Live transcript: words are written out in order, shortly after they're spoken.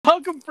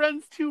welcome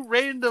friends to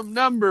random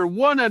number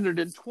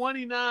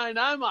 129.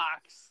 I'm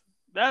Ox.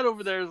 That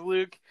over there is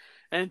Luke.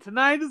 And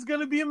tonight is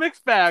going to be a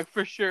mixed bag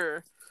for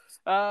sure.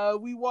 I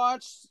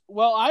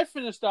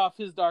finished off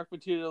his Dark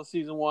Materials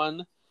Season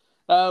 1.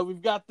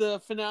 We've got the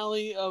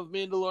finale of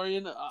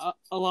Mandalorian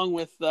along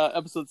with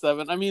Episode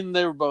 7. I mean,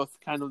 they were both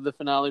kind of the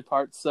finale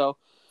parts. So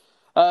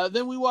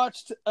then we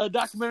watched a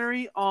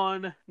documentary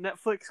on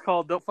Netflix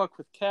called Don't Fuck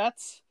with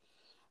Cats.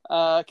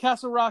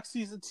 Castle Rock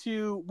Season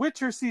 2,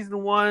 Witcher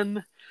Season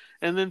 1,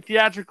 and then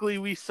theatrically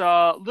we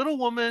saw Little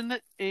Woman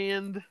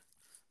and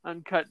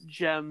Uncut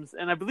Gems.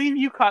 And I believe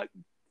you caught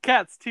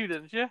Cats too,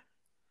 didn't you?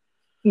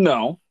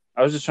 No,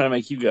 I was just trying to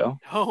make you go.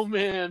 Oh,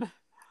 man.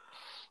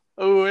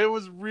 Oh, it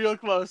was real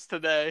close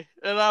today.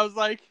 And I was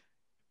like,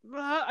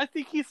 I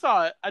think he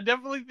saw it. I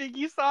definitely think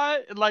he saw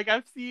it. And like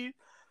I've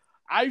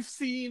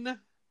seen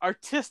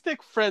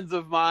artistic friends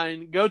of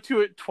mine go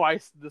to it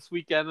twice this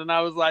weekend, and I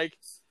was like,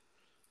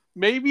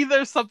 maybe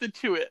there's something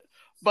to it.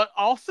 But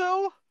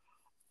also,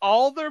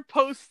 all their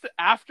posts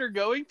after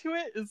going to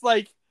it is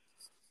like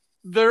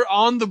they're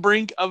on the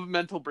brink of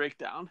mental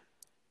breakdown.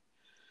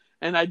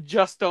 And I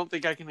just don't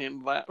think I can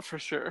handle that for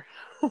sure.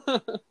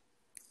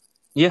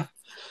 Yeah.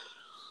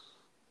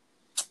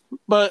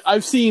 But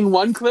I've seen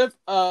one clip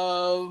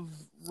of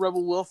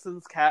Rebel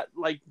Wilson's cat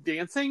like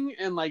dancing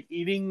and like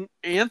eating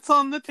ants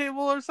on the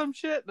table or some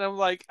shit. And I'm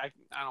like, I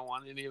don't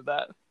want any of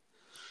that.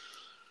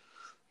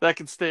 That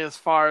can stay as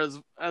far as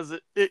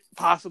it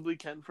possibly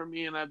can for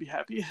me, and I'd be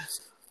happy.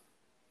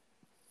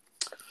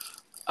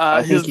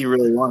 I think you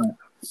really want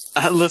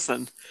it.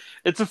 Listen,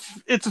 it's a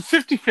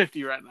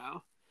 50-50 right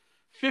now.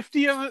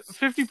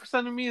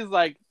 50% of me is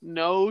like,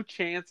 no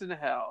chance in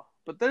hell.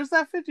 But there's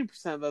that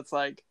 50% that's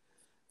like,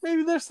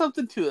 maybe there's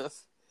something to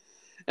this.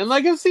 And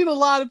like, I've seen a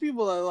lot of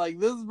people that are like,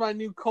 this is my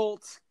new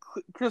cult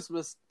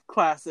Christmas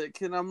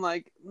classic. And I'm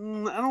like,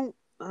 I don't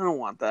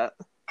want that.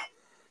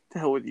 To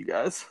hell with you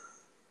guys.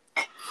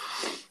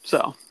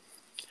 So,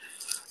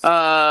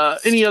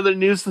 any other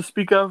news to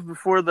speak of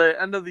before the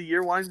end of the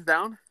year winds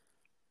down?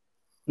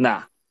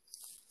 Nah.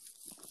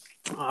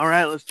 All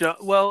right, let's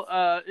jump.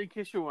 Well, in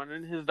case you're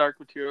wondering, his Dark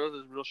Materials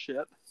is real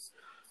shit.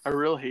 I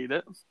real hate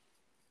it.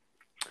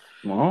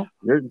 Well,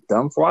 you're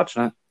dumb for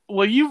watching it.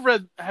 Well,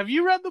 have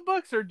you read the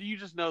books, or do you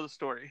just know the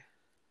story?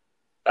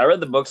 I read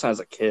the books when I was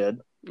a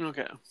kid.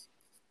 Okay.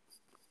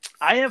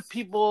 I have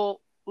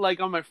people, like,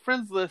 on my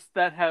friends list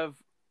that have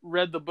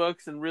read the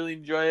books and really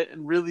enjoy it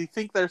and really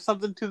think there's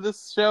something to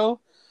this show.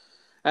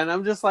 And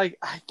I'm just like,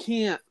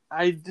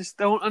 I just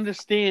don't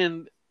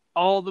understand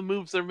all the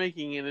moves they're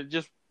making, and it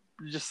just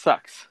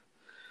sucks.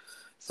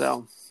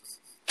 So,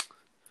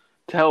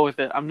 to hell with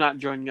it. I'm not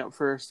joining up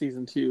for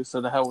season 2, so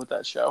to hell with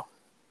that show.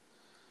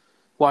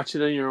 Watch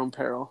it on your own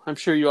peril. I'm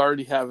sure you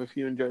already have if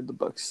you enjoyed the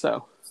books,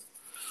 so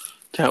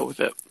to hell with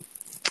it.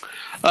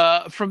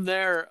 From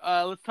there,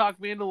 let's talk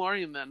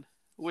Mandalorian then,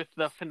 with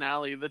the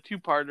finale, the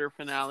 2-parter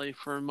finale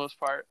for the most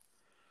part.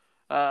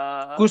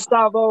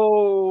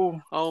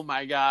 Gustavo! Oh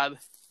my god.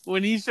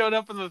 When he showed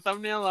up in the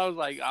thumbnail, I was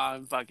like, oh,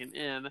 I'm fucking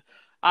in.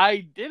 I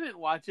didn't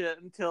watch it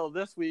until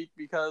this week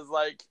because,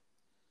 like,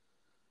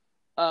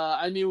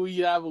 I knew we'd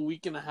have a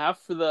week and a half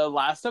for the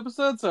last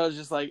episode, so I was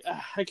just like,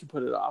 I can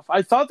put it off.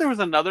 I thought there was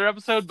another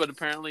episode, but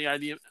apparently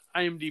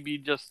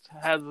IMDb just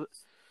has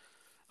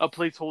a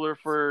placeholder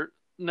for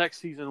next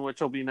season,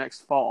 which will be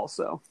next fall,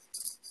 so.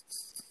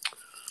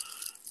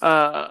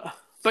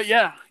 But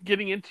yeah,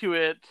 getting into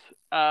it,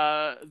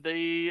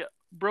 they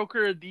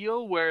broker a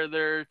deal where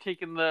they're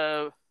taking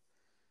the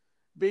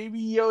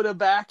Baby Yoda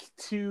back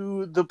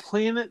to the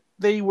planet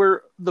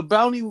the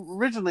bounty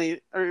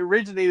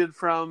originated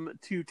from,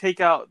 to take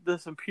out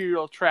this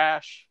Imperial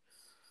trash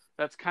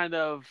that's kind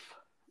of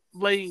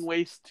laying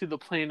waste to the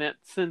planet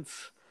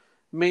since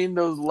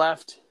Mando's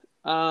left.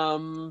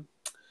 And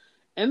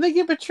they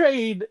get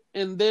betrayed,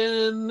 and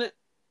then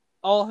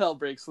all hell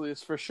breaks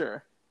loose for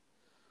sure.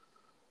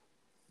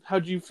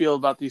 How'd you feel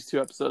about these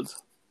 2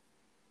 episodes?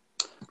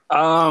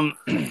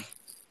 It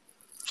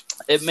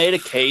made a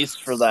case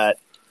for that.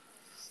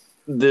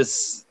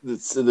 This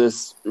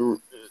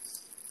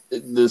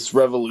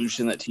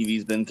revolution that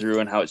TV's been through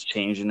and how it's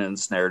changing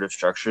its narrative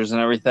structures and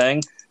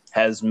everything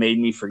has made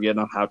me forget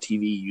on how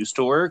TV used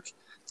to work.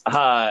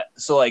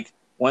 So like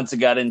once it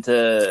got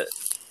into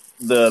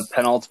the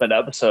penultimate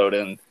episode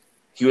and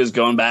he was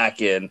going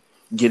back and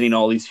getting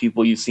all these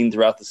people you've seen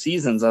throughout the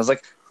seasons, I was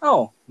like,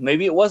 oh,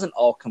 maybe it wasn't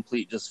all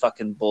complete, just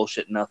fucking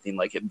bullshit, nothing.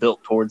 Like, it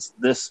built towards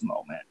this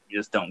moment. You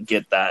just don't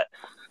get that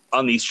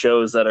on these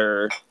shows that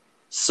are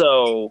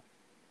so,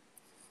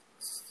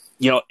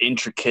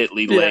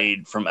 intricately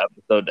laid from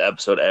episode to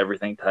episode.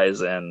 Everything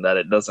ties in, that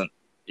it doesn't,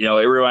 it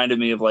reminded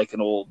me of like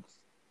an old,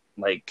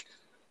 like,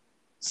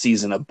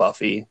 season of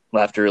Buffy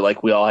after,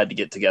 like, we all had to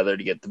get together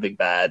to get the big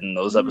bad, and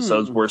those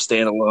episodes were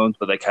standalones,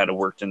 but they kind of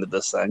worked into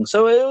this thing.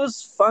 So it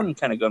was fun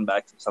kind of going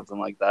back to something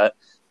like that.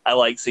 I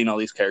like seeing all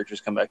these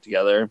characters come back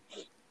together.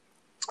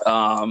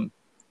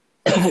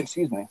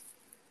 Excuse me.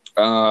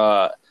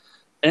 And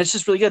it's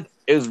just really good.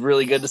 It was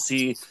really good to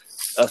see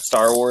a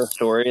Star Wars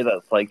story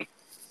that's, like,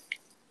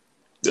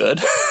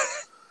 good.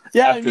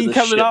 Yeah, I after mean, the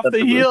coming shit off that the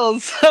the movie.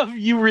 heels of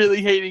you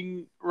really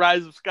hating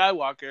Rise of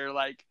Skywalker,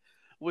 like,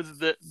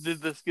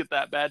 did this get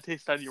that bad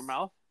taste out of your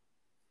mouth?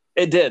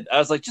 It did. I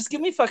was like, just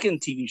give me fucking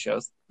TV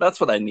shows. That's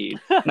what I need.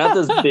 Not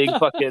this big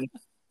fucking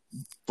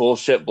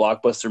bullshit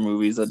blockbuster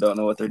movies that don't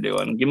know what they're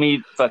doing. Give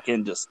me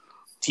fucking just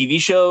TV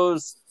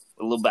shows,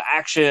 a little bit of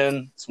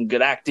action, some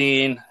good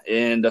acting,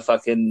 and a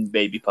fucking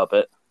baby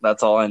puppet.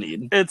 That's all I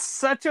need. It's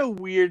such a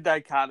weird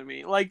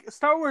dichotomy. Like,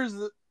 Star Wars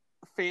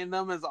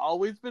fandom has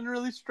always been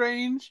really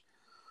strange,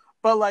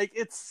 but like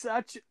it's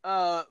such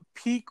a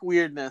peak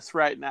weirdness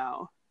right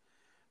now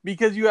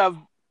because you have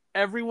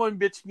everyone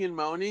bitching and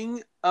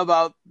moaning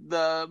about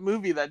the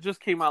movie that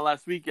just came out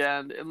last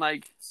weekend, and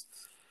like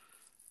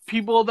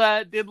people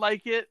that did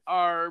like it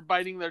are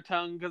biting their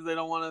tongue because they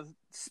don't want to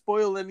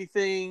spoil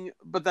anything,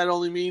 but that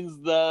only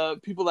means the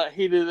people that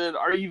hated it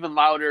are even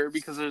louder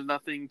because there's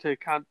nothing to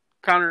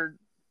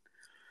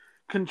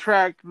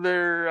contract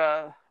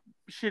their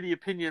shitty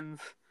opinions.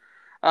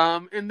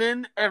 And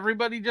then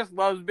everybody just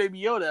loves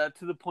Baby Yoda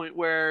to the point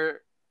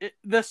where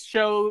this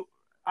show,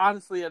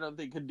 honestly, I don't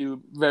think could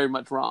do very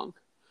much wrong.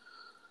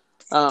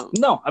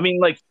 No, I mean,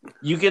 like,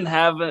 you can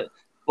have it,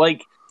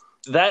 like,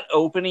 that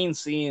opening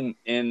scene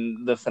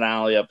in the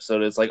finale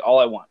episode is, like, all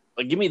I want.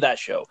 Like, give me that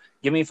show.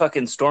 Give me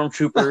fucking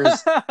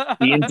stormtroopers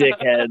being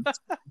dickheads,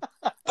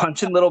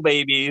 punching little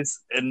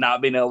babies, and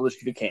not being able to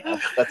shoot a can.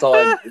 That's all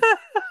I need.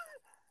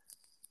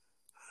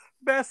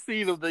 Best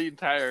scene of the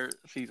entire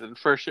season,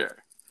 for sure.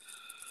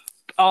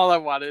 All I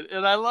wanted.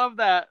 And I love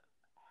that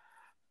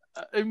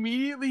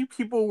immediately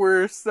people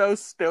were so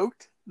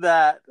stoked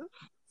that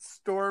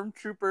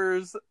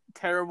Stormtroopers'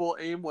 terrible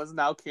aim was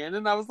now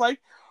canon. I was like,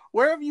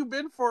 where have you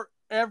been for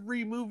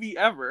every movie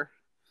ever?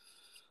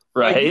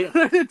 Right?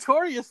 Like,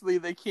 notoriously,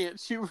 they can't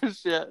shoot for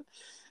shit.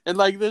 And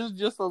like, this is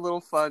just a little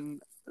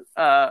fun,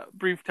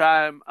 brief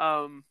time.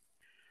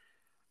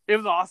 It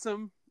was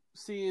awesome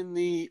seeing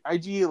the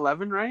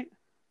IG-11, right?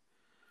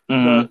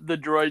 Mm-hmm. The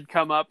droid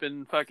come up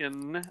and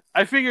fucking...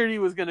 I figured he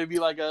was going to be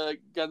like a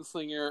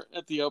gunslinger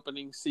at the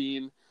opening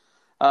scene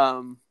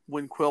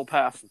when Quill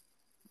passed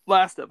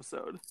last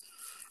episode.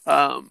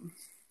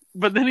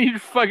 But then he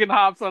fucking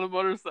hops on a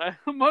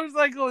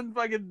motorcycle and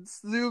fucking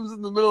zooms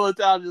in the middle of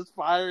town just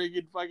firing,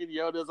 and fucking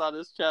Yoda's on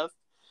his chest.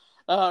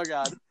 Oh,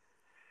 God.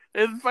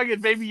 And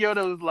fucking Baby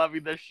Yoda was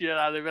loving the shit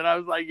out of it. I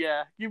was like,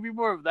 yeah, give me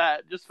more of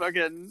that. Just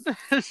fucking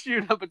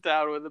shoot up a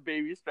town with a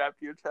baby strapped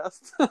to your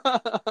chest.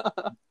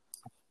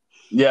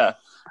 Yeah.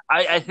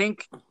 I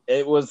think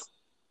it was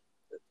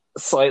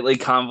slightly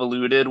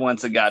convoluted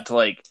once it got to,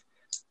 like,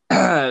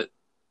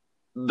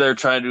 they're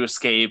trying to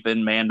escape,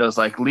 and Mando's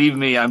like, leave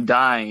me, I'm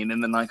dying.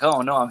 And then, like,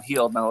 oh, no, I'm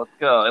healed. Now let's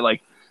go. And,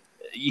 like,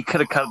 you could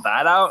have cut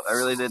that out. I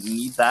really didn't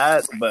need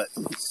that. But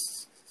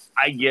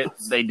I get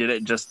they did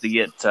it just to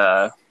get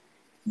the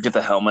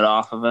helmet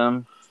off of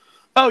him.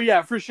 Oh,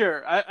 yeah, for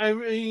sure. I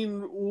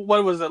mean,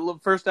 what was it?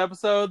 First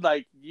episode?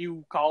 Like,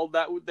 you called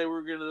that they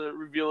were going to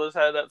reveal his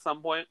head at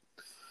some point?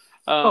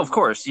 Of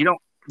course. You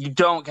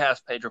don't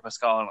cast Pedro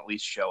Pascal and at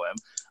least show him.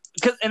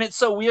 And it's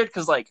so weird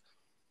because, like,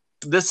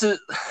 this is...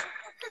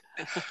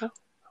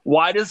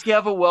 Why does he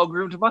have a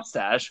well-groomed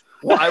mustache?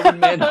 Why would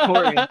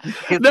Mandalorian...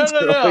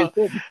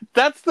 No.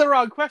 That's the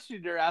wrong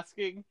question you're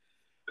asking.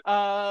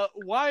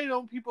 Why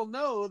don't people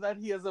know that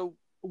he has a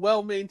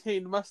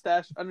well-maintained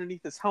mustache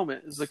underneath his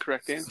helmet is the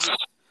correct answer.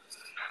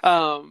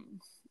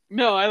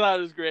 No, I thought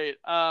it was great.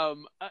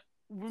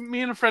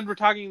 Me and a friend were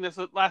talking this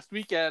last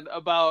weekend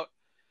about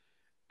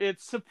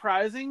it's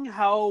surprising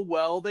how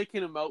well they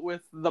can emote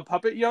with the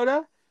puppet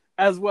Yoda,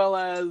 as well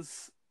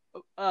as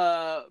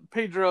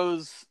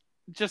Pedro's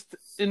just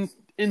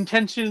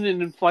intention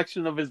and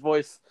inflection of his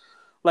voice,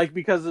 like,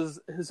 because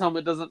his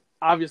helmet doesn't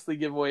obviously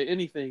give away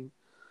anything.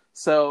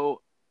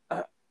 So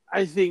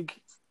I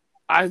think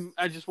I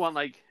just want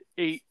like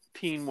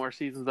 18 more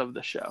seasons of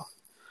the show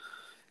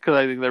because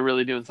I think they're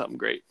really doing something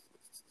great.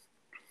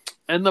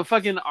 And the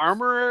fucking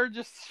armorer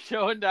just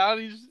showing down,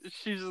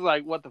 she's just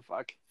like, what the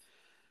fuck?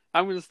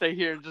 I'm gonna stay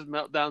here and just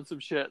melt down some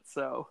shit.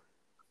 So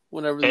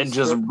whenever and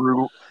just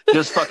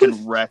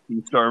fucking wreck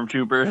these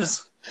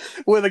stormtroopers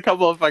with a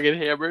couple of fucking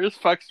hammers.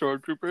 Fuck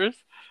stormtroopers.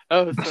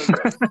 Oh, it's so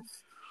good.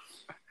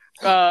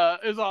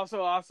 It was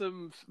also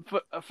awesome.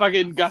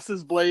 Fucking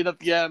Gus's blade at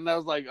the end. I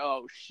was like,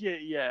 oh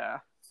shit, yeah.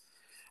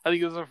 I think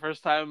it was the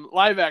first time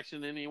live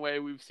action anyway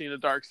we've seen a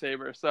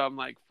Darksaber. So I'm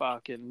like,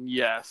 fucking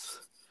yes.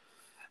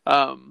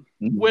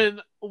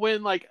 When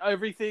like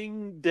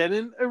everything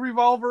didn't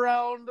revolve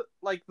around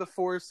like the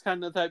Force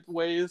kind of type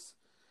ways,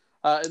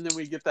 and then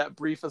we get that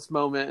briefest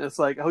moment. It's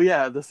like, oh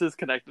yeah, this is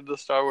connected to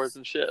Star Wars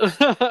and shit.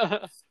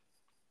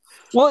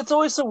 Well, it's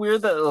always so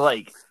weird that,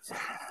 like,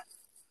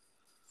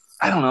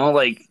 I don't know,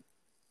 like,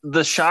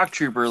 the shock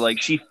trooper,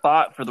 like, she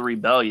fought for the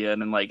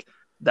rebellion, and, like,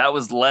 that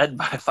was led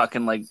by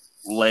fucking, like,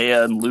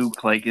 Leia and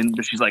Luke, like, and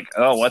she's like,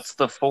 oh, what's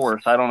the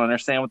Force? I don't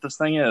understand what this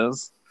thing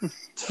is.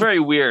 It's very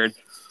weird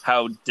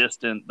how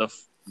distant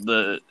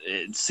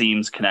it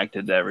seems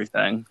connected to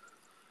everything.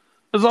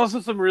 There's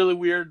also some really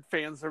weird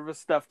fan service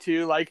stuff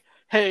too, like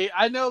Hey,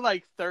 I know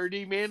like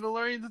 30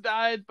 Mandalorians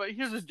died, but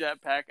here's a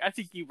jetpack. I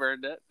think you've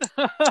earned it.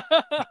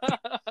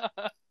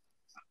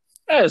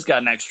 I just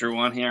got an extra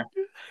one here.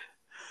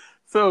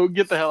 So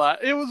get the hell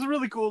out. It was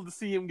really cool to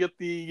see him get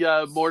the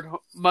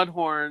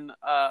Mudhorn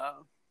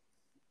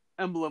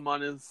emblem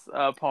on his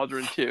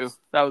pauldron too.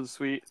 That was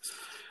sweet.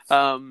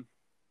 And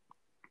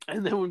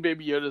then when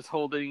Baby Yoda's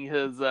holding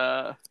his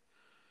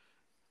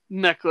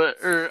necklace,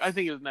 or I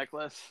think it was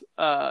necklace,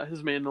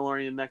 his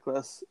Mandalorian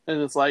necklace,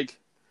 and it's like,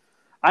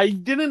 I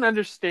didn't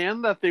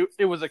understand that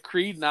it was a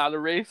creed, not a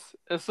race.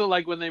 And so,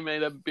 like, when they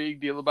made a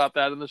big deal about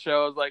that in the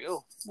show, I was like,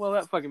 oh, well,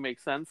 that fucking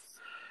makes sense.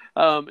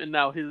 And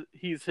now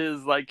he's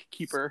his, like,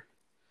 keeper.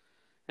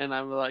 And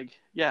I'm like,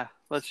 yeah,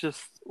 let's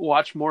just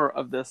watch more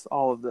of this,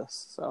 all of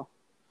this. So,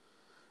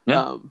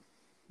 yeah,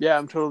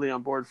 I'm totally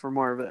on board for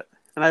more of it.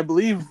 And I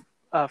believe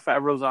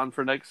Favreau's on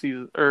for next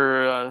season,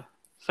 or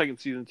second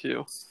season,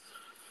 too.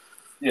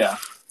 Yeah.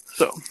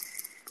 So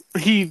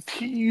he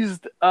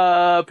teased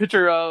a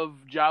picture of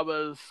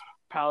Jabba's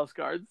palace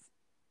guards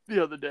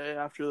the other day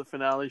after the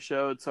finale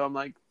showed. So I'm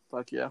like,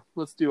 fuck yeah,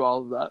 let's do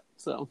all of that.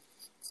 So,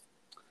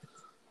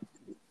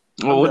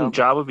 well, wouldn't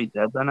Jabba be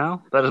dead by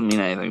now? That doesn't mean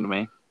anything to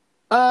me.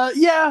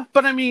 Yeah,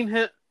 but I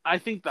mean, I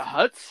think the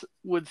Hutts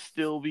would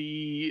still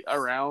be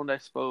around, I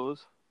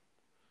suppose,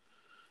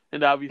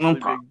 and obviously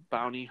big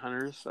bounty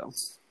hunters. So,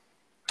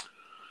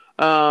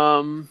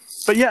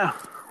 but yeah,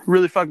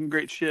 really fucking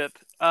great shit.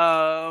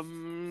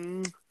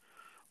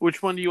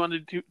 Which one do you want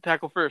to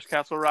tackle first,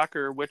 Castle Rock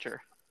or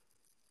Witcher?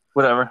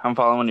 Whatever. I'm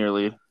following your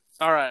lead.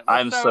 All right.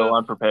 I'm so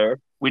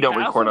unprepared. We don't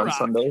record on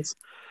Sundays.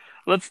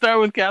 Let's start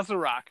with Castle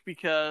Rock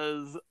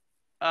because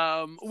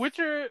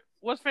Witcher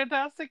was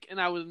fantastic, and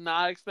I was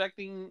not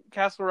expecting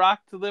Castle Rock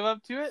to live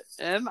up to it,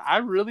 and I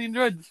really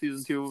enjoyed the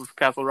season 2 of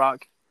Castle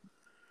Rock.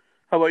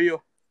 How about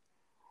you?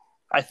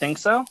 I think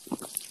so.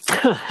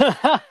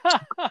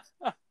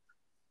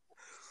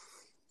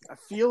 I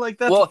feel like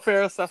that's a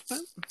fair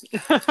assessment.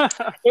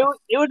 it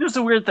was just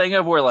a weird thing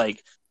of where,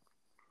 like,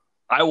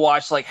 I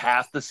watched like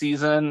half the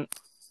season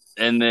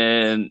and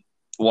then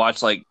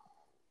watched like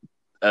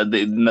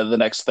the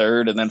next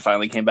third, and then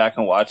finally came back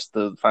and watched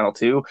the final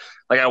 2.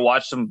 Like, I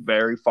watched them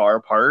very far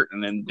apart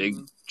and in big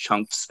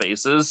chunked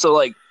spaces. So,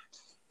 like,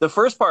 the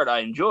first part I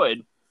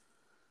enjoyed.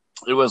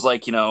 It was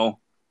like, you know,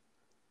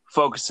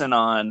 focusing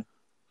on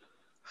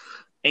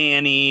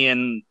Annie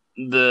and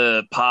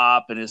the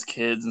Pop and his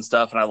kids and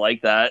stuff, and I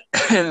like that.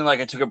 And then,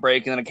 like, I took a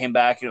break, and then I came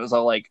back, and it was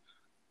all like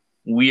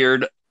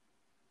weird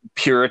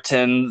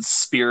Puritan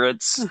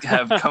spirits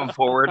have come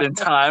forward in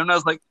time, and I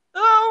was like,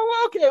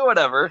 oh, okay,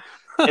 whatever.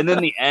 And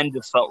then the end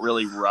just felt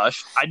really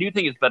rushed. I do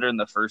think it's better in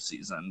the first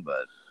season,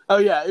 but oh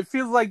yeah, it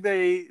feels like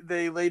they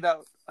laid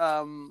out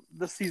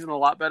this season a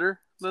lot better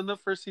than the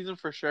first season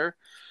for sure.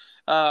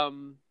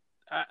 Going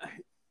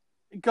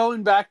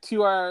back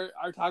to our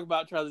talk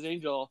about Charlie's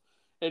Angel,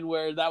 and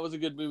where that was a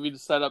good movie to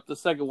set up the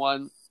second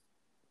one,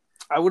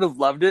 I would have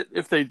loved it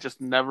if they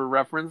just never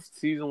referenced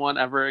season 1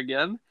 ever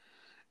again.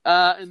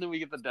 And then we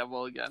get the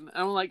devil again.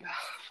 And I'm like,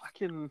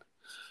 fucking,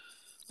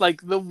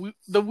 like,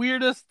 the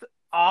weirdest,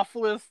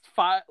 awfulest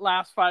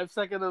last 5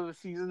 seconds of the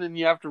season, and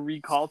you have to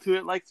recall to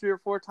it like 3 or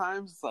 4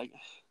 times. It's like,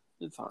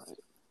 it's all right.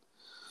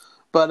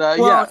 But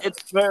yeah,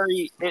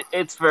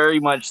 it's very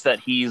much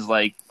that he's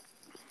like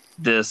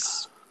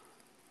this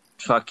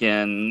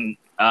fucking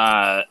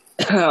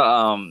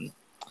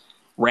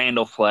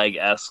Randall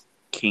Flagg-esque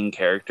king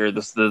character.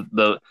 This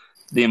the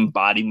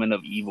embodiment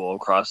of evil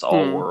across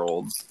all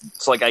worlds.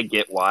 It's like, I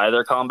get why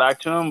they're calling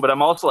back to him, but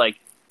I'm also like,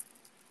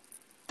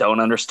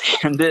 don't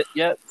understand it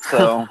yet.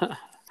 So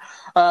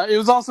it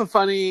was also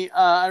funny.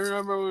 I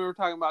remember we were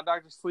talking about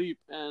Dr. Sleep,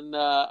 and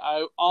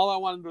all I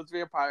wanted was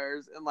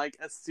vampires. And like,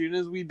 as soon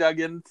as we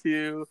dug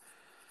into,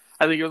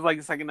 I think it was like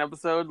the second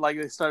episode, like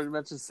they started to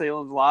mention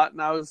Salem's Lot,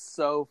 and I was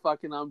so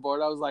fucking on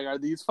board. I was like, are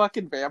these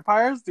fucking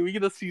vampires? Do we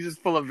get a season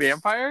full of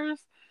vampires?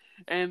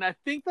 And I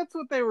think that's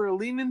what they were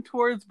leaning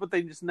towards, but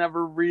they just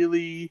never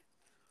really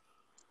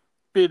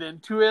fit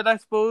into it, I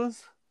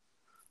suppose.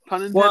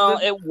 Pun intended. Well,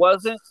 it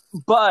wasn't,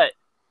 but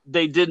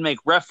they did make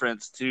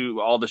reference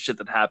to all the shit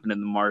that happened in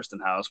the Marston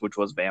house, which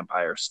was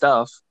vampire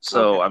stuff.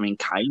 So, okay. I mean,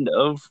 kind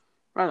of.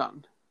 Right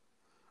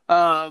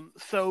on.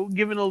 So,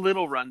 given a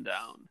little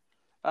rundown.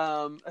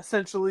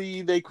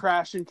 Essentially, they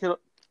crash in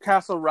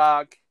Castle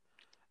Rock.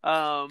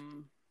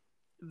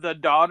 The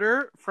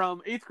daughter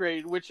from 8th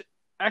grade, which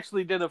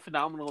actually did a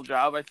phenomenal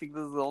job. I think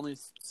this is the only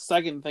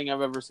second thing I've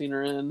ever seen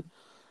her in.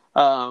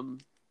 And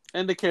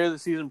to carry the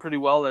season pretty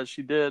well as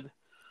she did.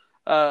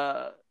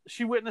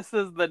 She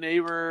witnesses the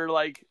neighbor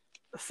like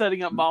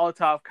setting up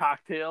Molotov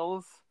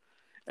cocktails,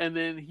 and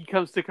then he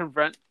comes to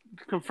confront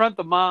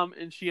the mom,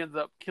 and she ends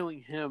up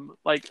killing him.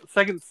 Like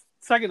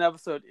second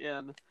episode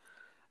in.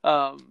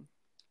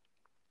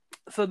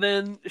 So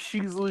then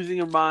she's losing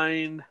her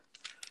mind.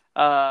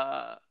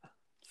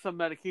 Some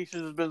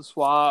medication has been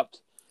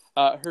swapped.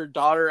 Her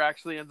daughter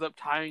actually ends up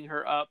tying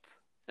her up,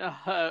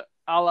 a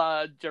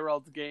la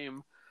Gerald's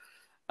Game,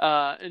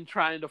 and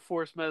trying to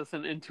force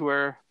medicine into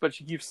her, but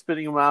she keeps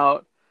spitting them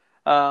out.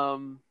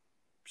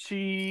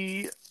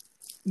 she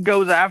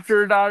goes after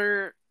her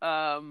daughter.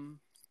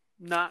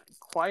 Not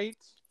quite.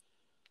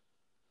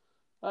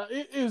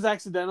 It was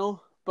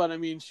accidental, but I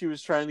mean, she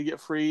was trying to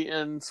get free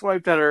and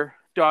swiped at her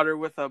daughter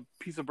with a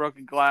piece of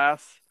broken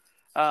glass.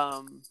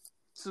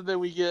 So then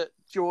we get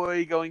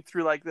Joy going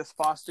through like this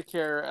foster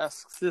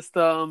care-esque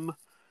system.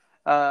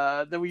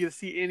 Then we get to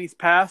see Annie's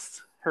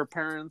past, her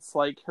parents,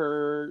 like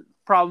her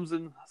problems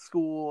in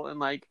school, and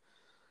like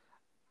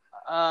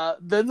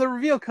then the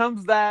reveal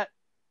comes that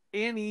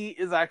Annie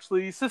is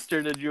actually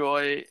sister to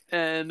Joy,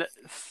 and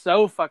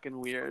so fucking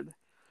weird.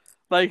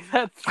 Like,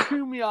 that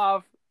threw me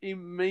off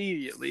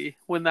immediately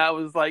when that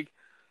was like,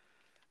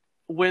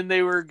 when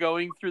they were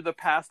going through the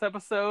past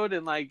episode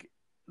and like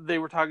they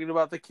were talking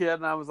about the kid,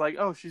 and I was like,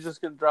 oh, she's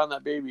just gonna drown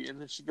that baby, and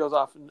then she goes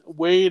off and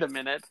wait a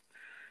minute,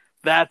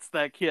 that's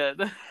that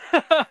kid.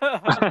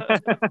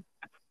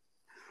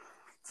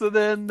 So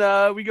then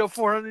we go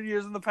 400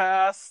 years in the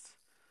past.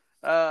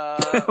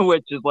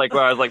 Which is like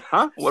where I was like,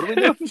 huh? What are we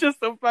doing? Just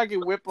a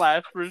fucking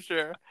whiplash for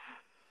sure.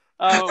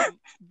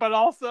 But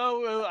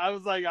also, I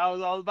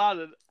was all about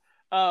it.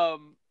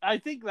 I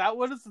think that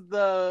was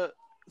the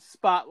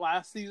spot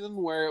last season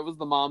where it was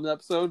the mom's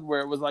episode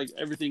where it was like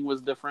everything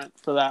was different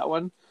for that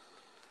one.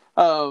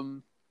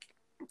 And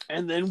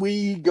then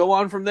we go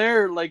on from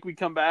there. Like, we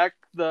come back.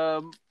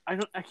 I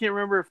can't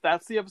remember if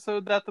that's the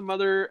episode that the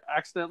mother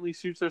accidentally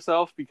shoots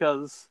herself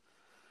because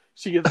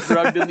she gets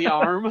drugged in the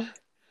arm.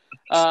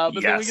 But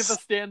then we get the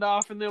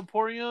standoff in the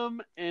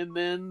Emporium, and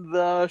then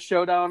the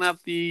showdown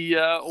at the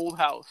old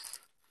house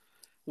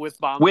with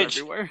bombs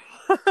everywhere.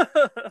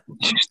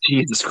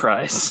 Jesus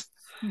Christ.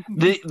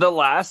 The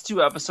last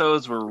two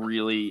episodes were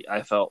really,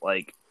 I felt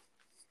like,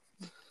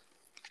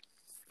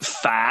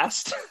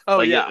 fast. Oh,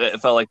 like, yeah.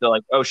 It felt like they're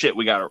like, oh shit,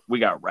 we gotta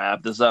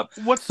wrap this up.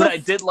 I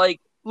did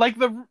like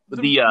the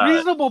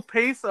reasonable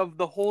pace of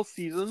the whole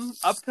season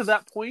up to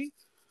that point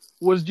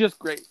was just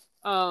great.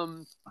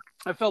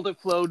 I felt it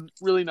flowed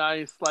really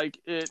nice. Like,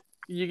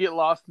 you get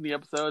lost in the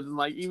episodes, and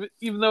like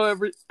even though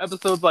every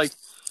episode's like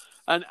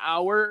an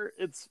hour,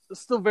 it's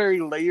still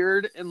very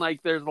layered, and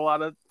like there's a lot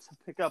to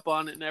pick up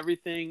on it and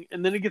everything.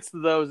 And then it gets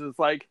to those, it's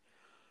like,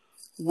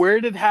 where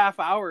did half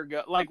hour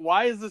go? Like,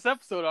 why is this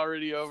episode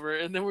already over?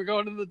 And then we're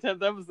going to the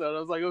 10th episode. I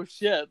was like, oh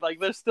shit! Like,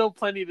 there's still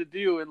plenty to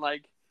do, and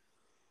like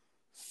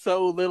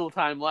so little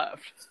time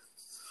left.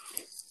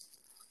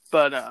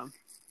 But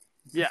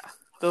yeah.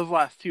 Those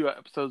last two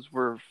episodes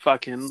were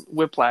fucking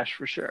whiplash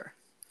for sure.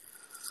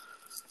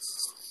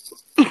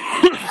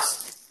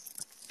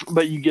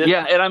 But you get...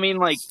 Yeah, and I mean,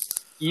 like,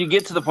 you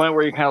get to the point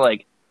where you're kind of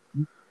like,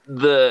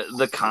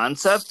 the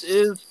concept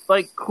is,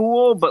 like,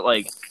 cool, but,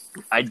 like,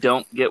 I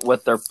don't get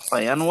what their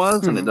plan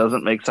was, and it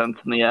doesn't make sense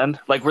in the end.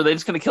 Like, were they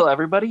just going to kill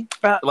everybody?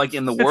 Like,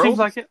 in the world? It seems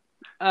like it.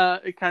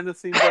 It kind of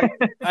seems like...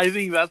 I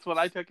think that's what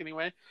I took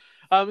anyway.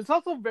 It's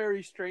also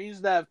very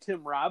strange to have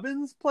Tim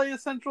Robbins play a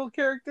central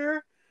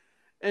character.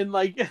 And,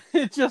 like,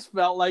 it just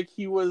felt like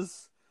he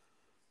was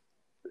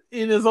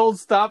in his old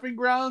stomping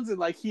grounds and,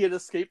 like, he had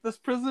escaped this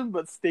prison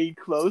but stayed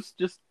close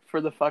just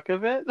for the fuck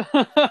of it.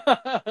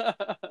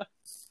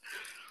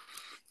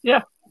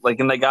 Yeah. Like,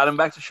 and they got him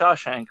back to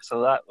Shawshank,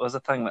 so that was a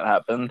thing that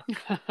happened.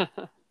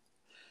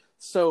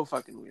 So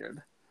fucking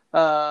weird.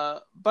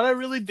 But I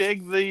really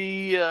dig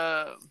the,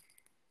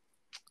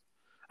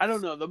 I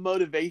don't know, the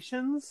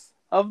motivations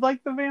of,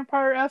 like, the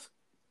vampire-esque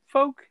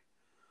folk.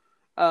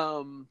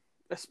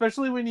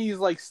 Especially when he's,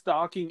 like,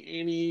 stalking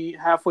Annie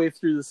halfway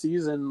through the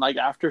season, like,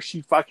 after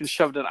she fucking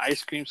shoved an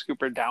ice cream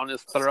scooper down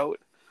his throat.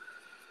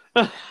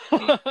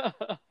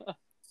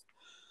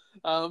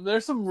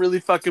 There's some really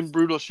fucking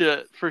brutal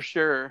shit, for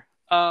sure.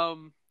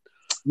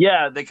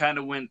 Yeah, they kind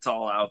of went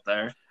all out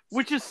there.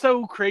 Which is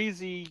so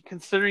crazy,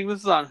 considering this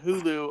is on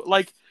Hulu.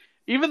 Like,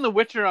 even The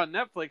Witcher on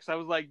Netflix, I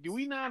was like, do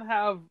we not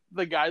have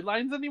the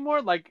guidelines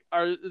anymore? Like,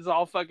 is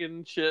all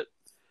fucking shit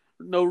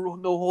no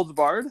holds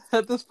barred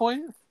at this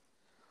point?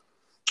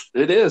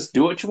 It is.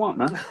 Do what you want,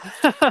 man.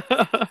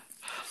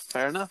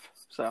 Fair enough.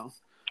 So,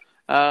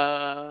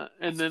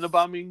 and then a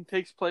bombing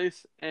takes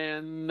place,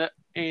 and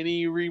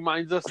Annie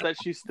reminds us that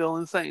she's still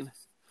insane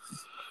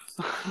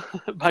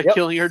by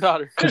killing her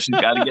daughter. Because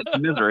she's got to get to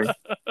misery.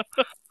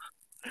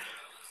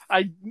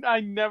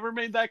 I never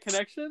made that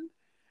connection,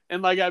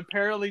 and like I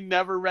apparently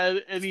never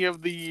read any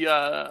of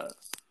the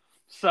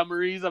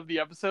summaries of the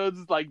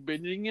episodes, like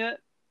binging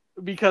it.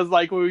 Because,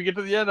 like, when we get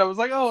to the end, I was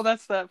like, oh,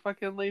 that's that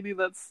fucking lady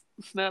that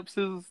snaps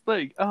his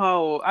leg.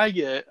 Oh, I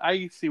get it.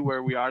 I see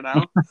where we are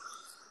now.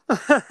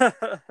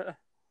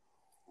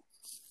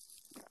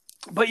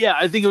 But, yeah,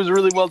 I think it was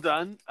really well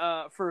done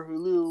for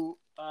Hulu.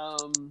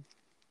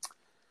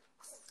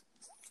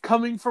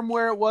 Coming from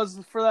where it was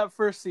for that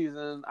first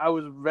season, I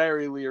was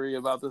very leery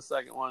about the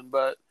second one.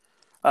 But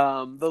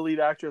the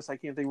lead actress, I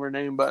can't think of her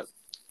name, but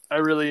I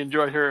really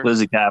enjoyed her.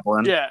 Lizzie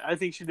Kaplan. Yeah, I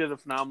think she did a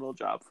phenomenal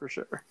job for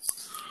sure.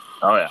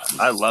 Oh, yeah.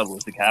 I love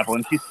Lizzie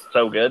Kaplan. She's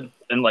so good.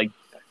 And, like,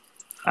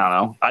 I don't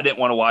know. I didn't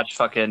want to watch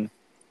fucking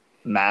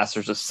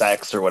Masters of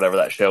Sex or whatever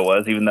that show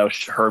was, even though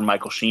her and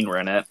Michael Sheen were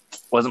in it.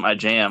 Wasn't my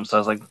jam. So I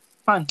was like,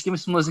 Fine, give me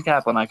some Lizzie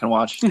Kaplan I can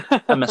watch.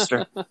 I missed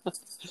her.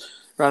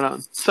 Right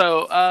on.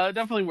 So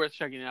definitely worth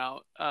checking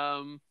out.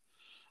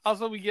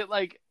 Also, we get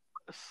like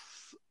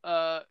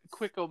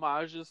quick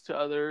homages to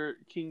other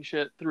King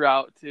shit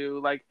throughout too.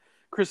 Like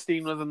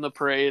Christine was in the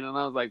parade, and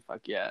I was like,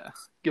 "Fuck yeah,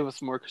 give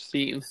us more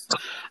Christine."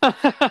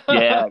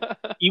 Yeah,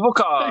 evil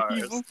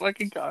cars. Evil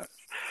fucking cars.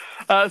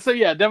 So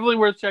yeah, definitely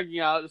worth checking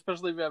out,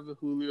 especially if you have a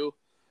Hulu.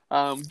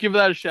 Give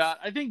that a shot.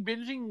 I think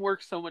binging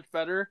works so much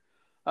better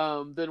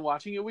than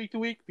watching it week to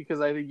week,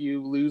 because I think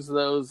you lose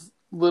those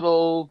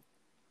little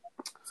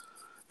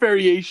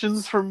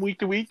variations from week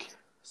to week.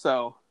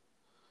 So,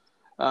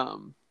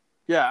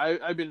 yeah,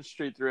 I've been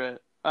straight through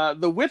it.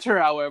 The Witcher,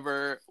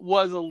 however,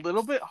 was a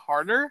little bit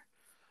harder,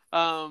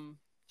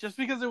 just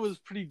because it was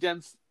pretty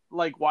dense,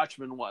 like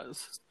Watchmen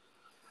was.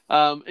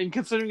 And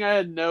considering I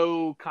had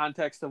no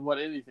context of what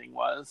anything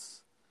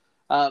was,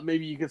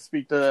 maybe you could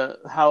speak to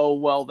how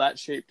well that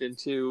shaped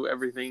into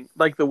everything,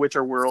 like the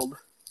Witcher world.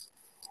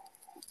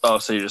 Oh,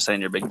 so you're just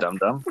saying you're big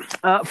dum-dum?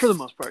 For the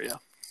most part, yeah.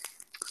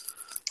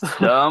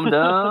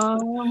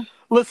 Dum-dum.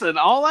 Listen,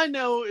 all I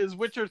know is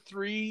Witcher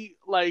 3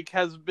 like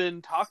has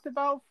been talked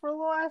about for the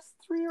last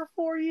 3 or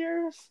 4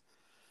 years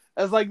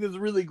as like this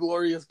really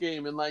glorious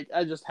game, and like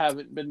I just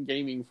haven't been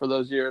gaming for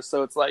those years,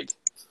 so it's like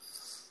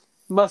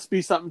must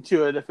be something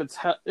to it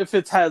if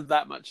it's had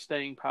that much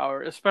staying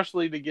power,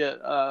 especially to get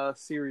a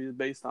series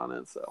based on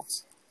it. So,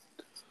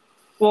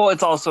 well,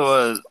 it's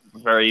also a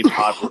very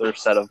popular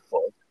set of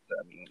books.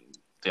 I mean,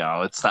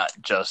 it's not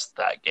just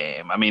that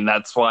game. I mean,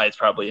 that's why it's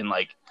probably in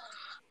like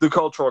the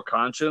cultural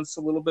conscience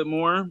a little bit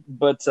more,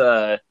 but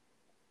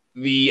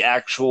the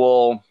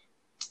actual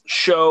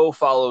show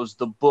follows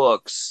the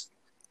books,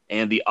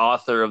 and the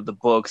author of the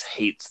books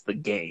hates the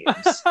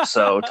games.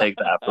 So take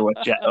that for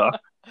what you know.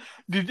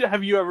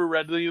 Have you ever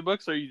read any of the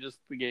books, or are you just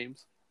the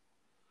games?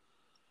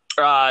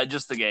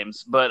 Just the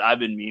games, but I've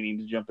been meaning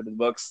to jump into the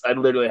books. I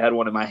literally had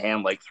one in my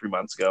hand like 3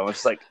 months ago.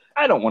 It's like,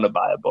 I don't want to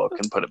buy a book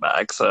and put it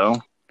back,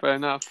 so. Fair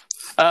enough.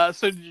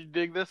 So did you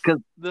dig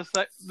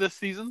this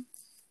season?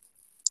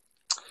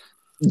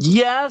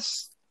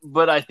 Yes,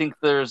 but I think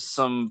there's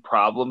some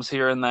problems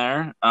here and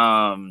there.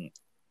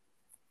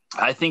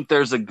 I think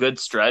there's a good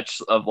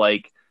stretch of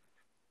like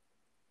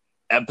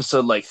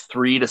episode like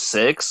 3 to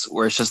 6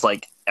 where it's just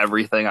like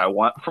everything I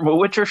want from a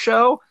Witcher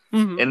show.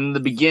 Mm-hmm. And in the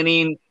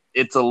beginning,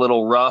 it's a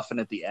little rough, and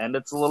at the end,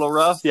 it's a little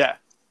rough. Yeah,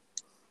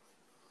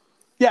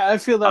 I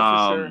feel that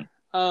for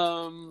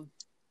sure.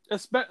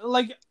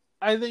 Like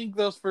I think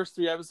those first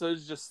 3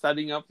 episodes just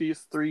setting up these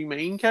 3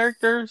 main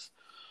characters,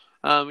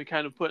 and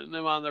kind of putting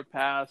them on their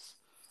paths.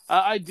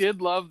 I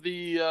did love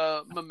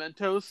the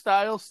Memento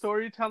style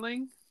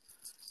storytelling,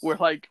 where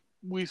like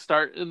we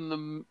start in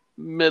the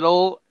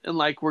middle and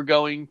like we're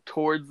going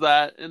towards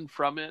that and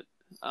from it,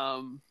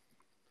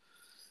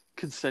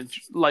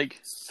 like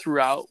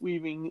throughout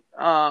weaving.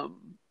 I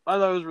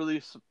thought it was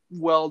really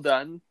well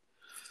done,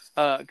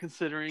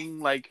 considering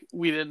like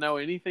we didn't know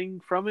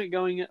anything from it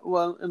going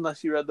well,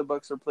 unless you read the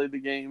books or played the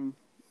game.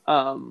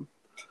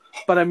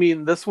 But I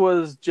mean, this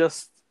was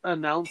just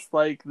announced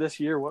like this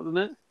year, wasn't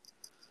it?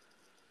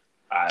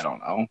 I don't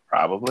know,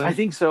 probably. I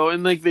think so.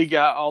 And like they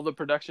got all the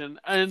production,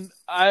 and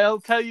I'll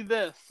tell you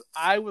this: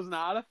 I was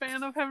not a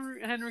fan of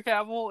Henry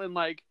Cavill in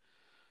like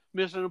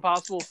Mission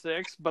Impossible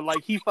 6, but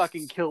like he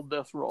fucking killed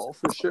this role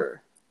for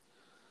sure.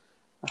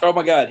 Oh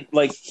my god,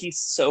 like he's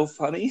so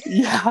funny.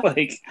 Yeah,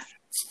 like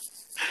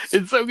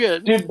it's so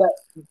good, dude.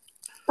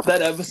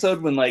 That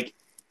episode when like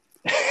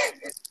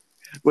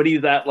when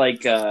he's at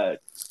like the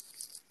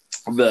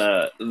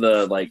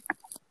like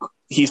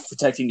he's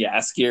protecting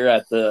Jaskier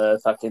at the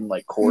fucking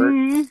like court,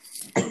 and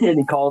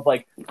he calls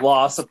like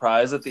law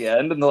surprise at the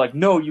end, and they're like,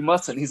 "No, you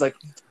mustn't." He's like,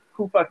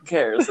 "Who fucking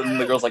cares?" And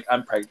the girl's like,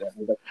 "I'm pregnant."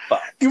 He's like,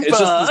 "Fuck!" It's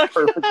just this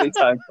perfectly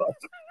timed fuck.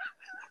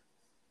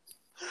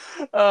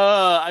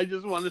 I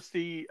just want to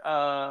see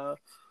an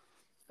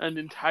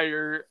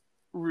entire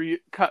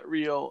cut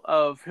reel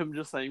of him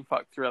just saying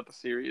 "fuck" throughout the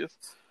series,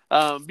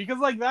 because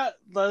like that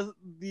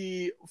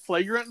the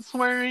flagrant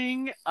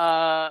swearing,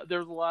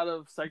 there's a lot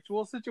of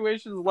sexual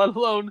situations, let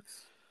alone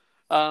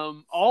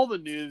all the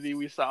nudity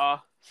we saw.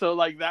 So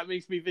like that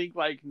makes me think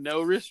like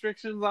no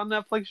restrictions on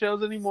Netflix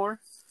shows anymore,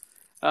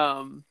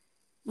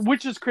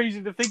 which is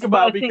crazy to think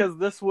about because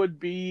this would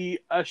be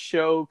a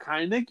show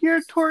kind of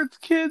geared towards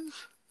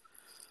kids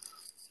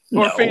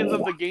or fans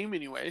of the game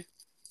anyway.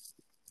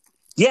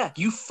 Yeah,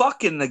 you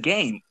fuck in the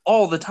game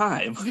all the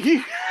time.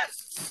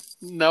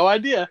 No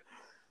idea.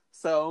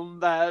 So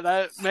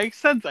that makes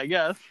sense, I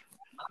guess.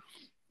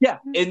 Yeah,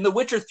 in The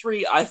Witcher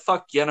 3, I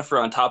fucked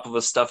Yennefer on top of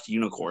a stuffed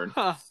unicorn.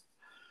 Huh.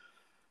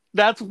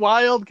 That's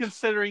wild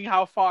considering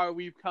how far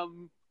we've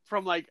come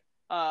from like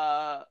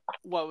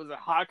what was it,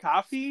 hot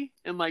coffee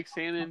in like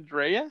San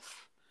Andreas?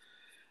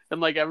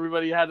 And like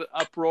everybody had an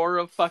uproar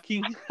of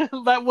fucking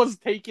that was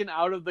taken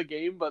out of the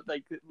game, but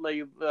like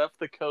they left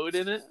the code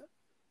in it.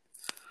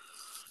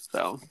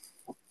 So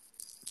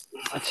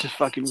that's just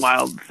fucking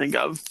wild to think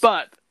of.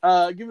 But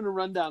giving a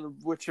rundown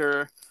of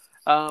Witcher,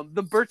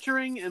 the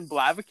butchering in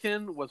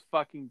Blaviken was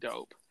fucking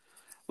dope.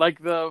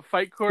 Like the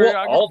fight Well,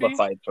 choreography. all the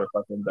fights are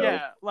fucking dope.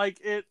 Yeah, like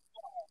it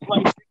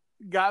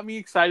got me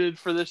excited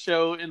for the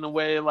show in a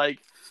way like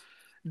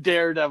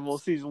Daredevil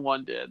season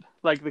 1 did.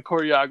 Like the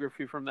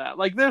choreography from that.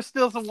 Like there's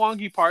still some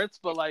wonky parts,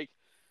 but like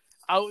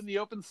out in the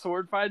open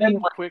sword fighting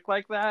And quick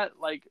like that,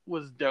 like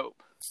was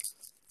dope.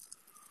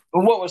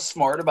 what was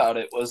smart about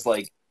it was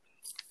like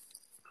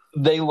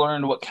they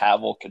learned what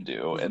Cavill could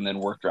do and then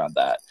worked around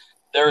that.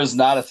 There is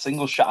not a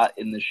single shot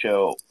in the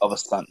show of a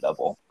stunt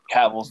double.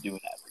 Cavill's doing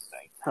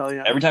everything. Hell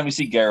yeah. Every time you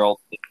see Geralt,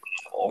 it's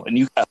Cavill,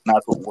 and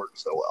that's what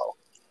works so well.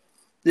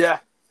 Yeah.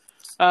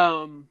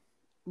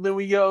 Then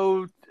we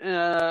go.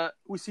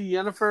 We see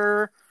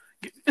Yennefer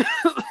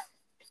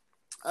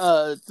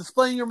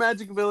displaying her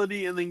magic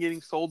ability and then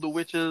getting sold to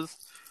witches.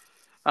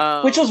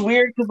 Which was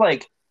weird because,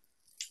 like,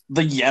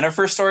 the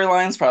Yennefer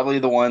storyline is probably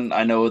the one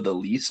I know the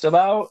least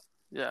about.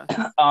 Yeah.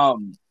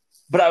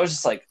 But I was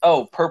just like,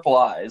 oh, purple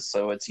eyes,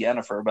 so it's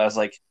Yennefer. But I was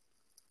like,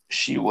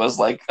 she was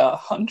like a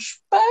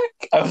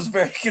hunchback? I was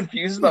very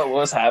confused about what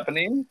was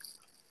happening.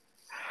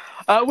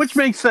 Which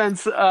makes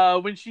sense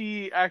when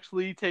she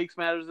actually takes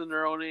matters in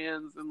her own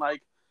hands and,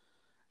 like,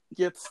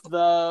 gets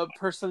the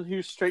person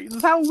who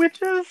straightens out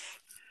witches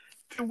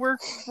to work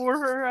for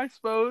her, I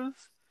suppose.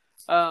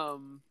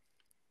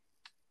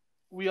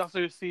 We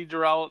also see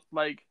Geralt,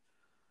 like,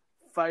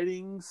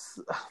 fighting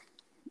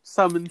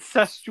some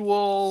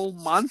incestual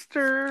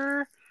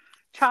monster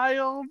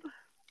child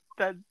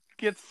that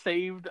gets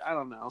saved. I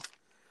don't know.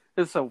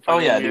 It's so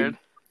fucking weird. Dude.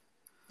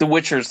 The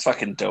Witcher's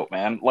fucking dope,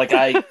 man. Like,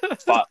 I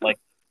fought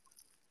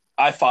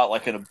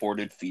like an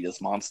aborted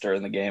fetus monster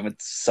in the game.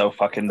 It's so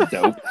fucking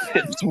dope.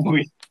 It's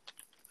weird.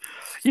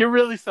 You're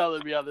really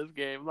selling me on this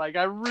game. Like,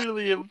 I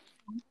really am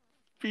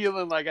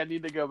feeling like I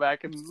need to go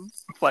back and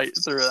fight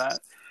through that.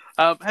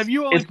 Have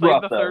you only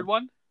played the third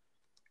one?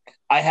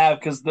 I have,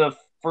 because the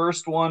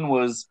first one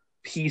was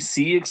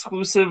PC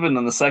exclusive, and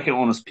then the second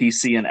one was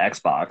PC and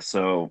Xbox,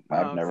 so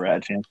I've never had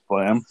a chance to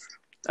play them.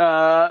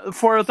 The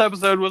fourth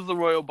episode was the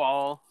Royal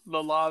Ball,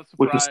 the Law of Surprise.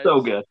 Which was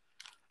so good.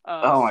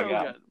 Oh my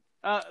god.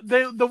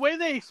 Good. The way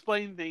they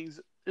explain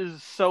things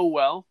is so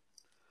well,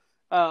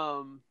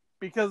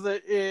 because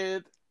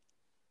it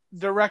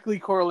directly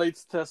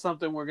correlates to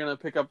something we're going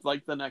to pick up,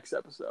 like, the next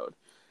episode.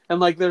 And,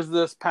 like, there's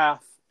this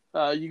path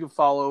you can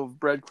follow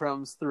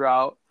breadcrumbs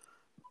throughout.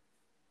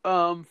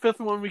 Fifth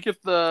one, we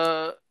get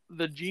the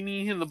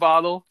genie in the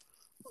bottle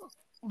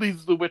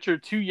leads the Witcher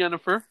to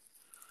Yennefer.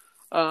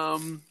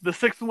 The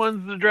sixth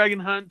one's the dragon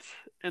hunt,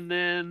 and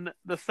then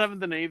the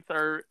seventh and eighth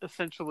are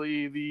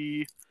essentially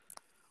the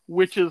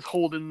witches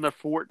holding the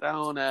fort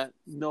down at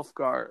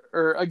Nilfgaard,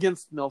 or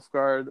against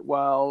Nilfgaard,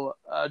 while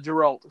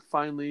Geralt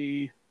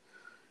finally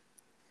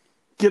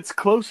gets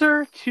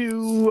closer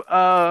to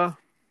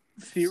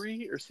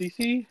Ciri or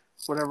Cece,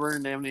 whatever her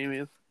damn name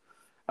is.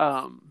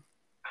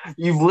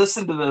 You've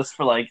listened to this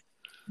for like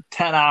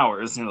 10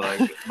 hours, and you're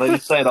like, they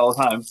just say it all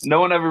the time.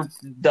 No one ever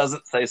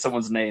doesn't say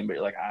someone's name, but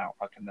you're like, I don't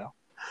fucking know.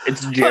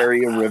 It's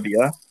Jerry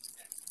Arivia.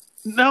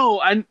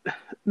 No,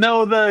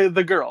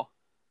 the girl.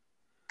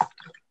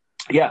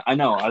 Yeah, I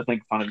know. I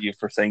make fun of you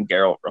for saying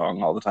Geralt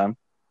wrong all the time.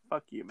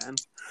 Fuck you, man.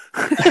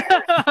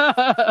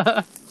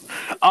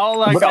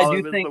 All I call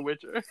him is the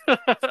Witcher.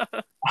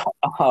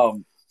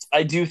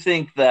 I do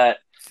think that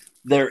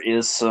there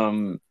is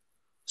some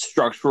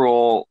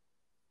structural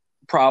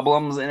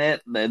problems in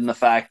it, in the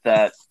fact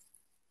that,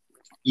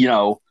 you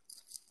know,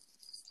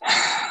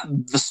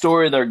 the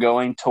story they're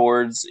going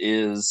towards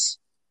is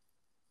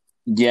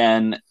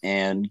Yen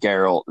and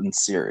Geralt and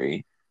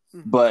Ciri,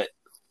 but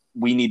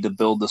we need to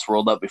build this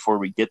world up before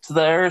we get to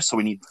there, so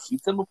we need to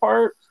keep them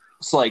apart.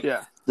 So, like,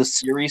 the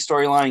Ciri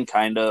storyline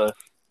kind of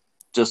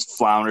just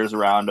flounders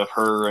around of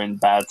her in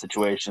bad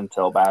situation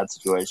till bad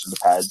situation to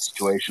bad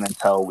situation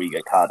until we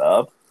get caught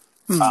up.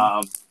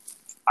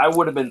 I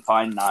would have been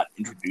fine not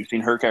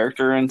introducing her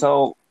character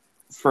until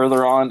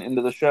further on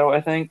into the show,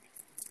 I think.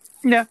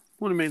 Yeah,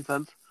 would have made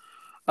sense.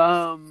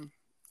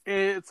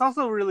 It's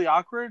also really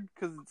awkward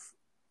because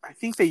I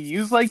think they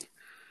use like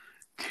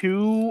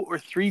 2 or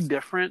 3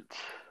 different.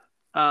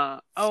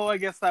 I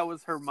guess that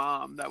was her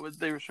mom.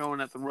 They were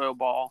showing at the Royal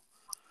Ball.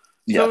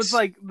 Yes. So it's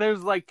like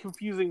there's like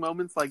confusing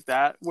moments like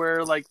that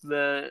where like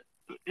the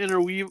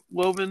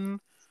interwoven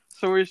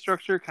story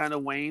structure kind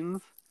of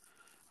wanes.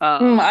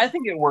 I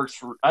think it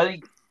works. I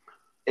think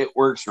it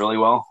works really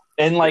well,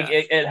 and like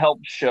it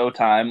helps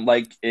Showtime.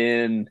 Like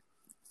in,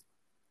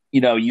 you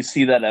know, you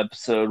see that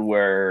episode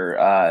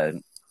where,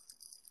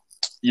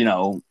 you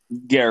know,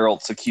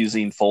 Geralt's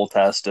accusing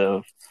Foltest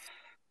of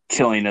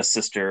killing his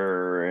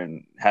sister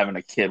and having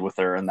a kid with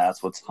her, and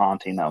that's what's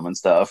haunting them and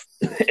stuff.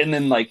 And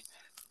then like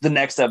the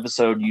next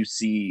episode, you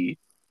see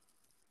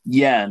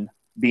Yen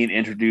being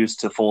introduced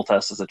to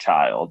Foltest as a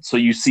child, so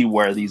you see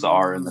where these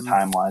are in the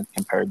timeline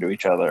compared to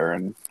each other,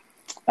 and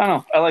I don't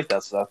know. I like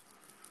that stuff.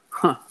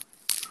 Huh.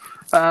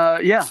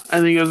 Yeah, I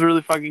think it was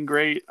really fucking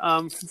great.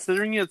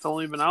 Considering it's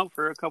only been out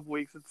for a couple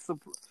weeks,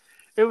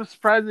 it was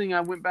surprising.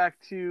 I went back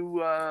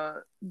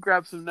to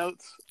grab some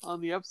notes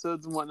on the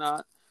episodes and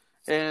whatnot,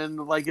 and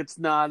like it's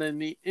not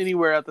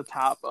anywhere at the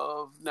top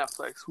of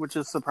Netflix, which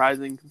is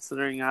surprising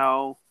considering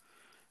how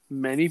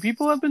many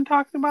people have been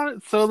talking about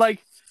it. So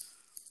like,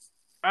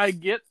 I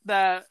get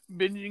that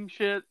binging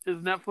shit is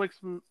Netflix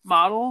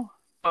model,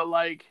 but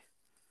like,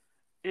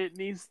 it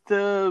needs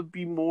to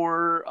be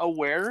more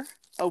aware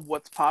of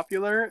what's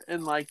popular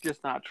and like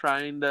just not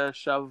trying to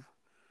shove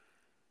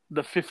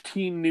the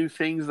 15 new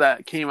things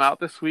that came out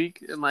this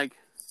week and like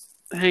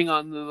hang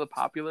on to the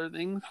popular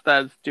things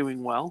that's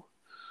doing well,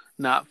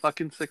 not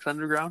fucking Six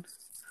Underground.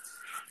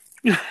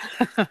 But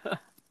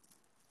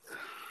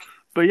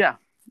yeah,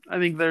 I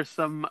think there's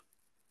some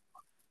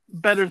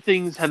better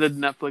things headed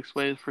Netflix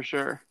ways for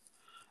sure.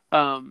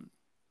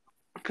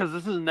 Because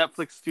this is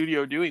Netflix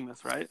studio doing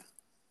this, right?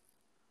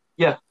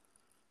 Yeah.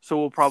 So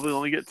we'll probably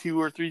only get 2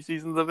 or 3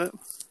 seasons of it.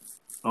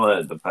 Well,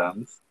 it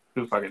depends.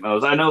 Who fucking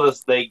knows? I know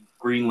this. They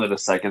greenlit a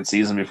second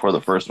season before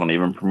the first one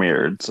even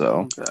premiered.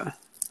 So, okay.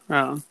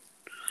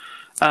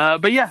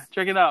 But yeah,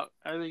 check it out.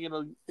 I think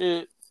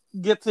it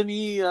gets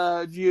any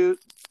Game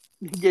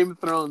of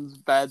Thrones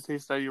bad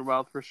taste out of your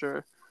mouth for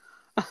sure.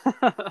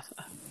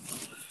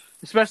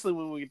 Especially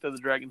when we get to the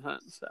dragon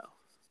hunt. So.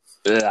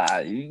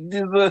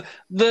 The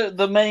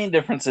main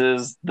difference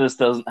is this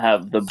doesn't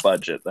have the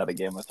budget that a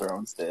Game of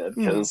Thrones did,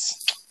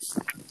 because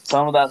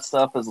some of that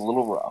stuff is a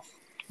little rough.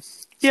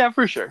 Yeah,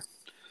 for sure.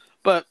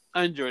 But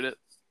I enjoyed it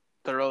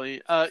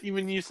thoroughly.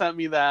 Even you sent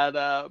me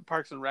that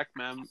Parks and Rec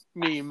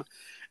meme,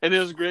 and it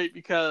was great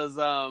because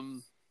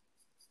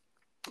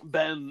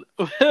Ben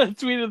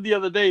tweeted the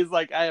other day, he's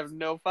like, I have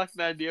no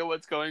fucking idea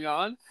what's going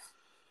on,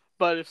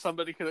 but if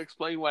somebody could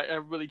explain why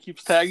everybody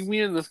keeps tagging me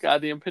in this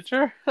goddamn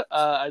picture,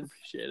 I'd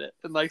appreciate it.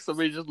 And like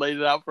somebody just laid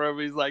it out for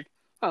everybody. He's like,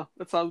 oh,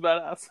 that sounds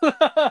badass.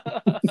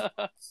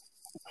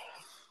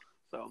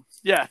 So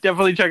yeah,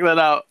 definitely check that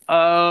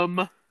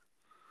out.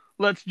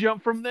 Let's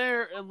jump from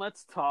there and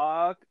let's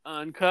talk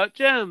Uncut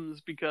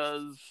Gems,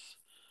 because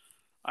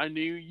I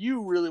knew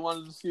you really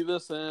wanted to see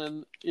this,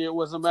 and it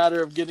was a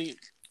matter of getting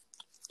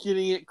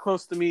it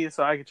close to me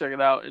so I could check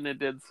it out, and it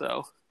did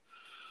so.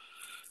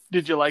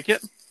 Did you like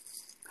it?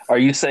 Are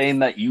you saying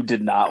that you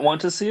did not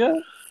want to see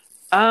it?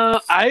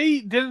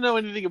 I didn't know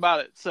anything about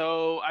it,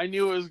 so I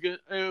knew it was good.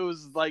 It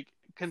was like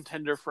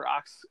contender for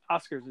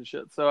Oscars and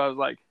shit. So I was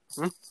like,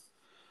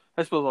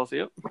 I suppose I'll see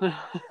it.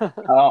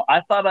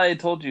 I thought I had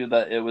told you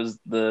that it was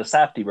the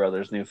Safdie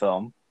brothers' new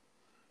film.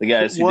 The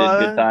guys who did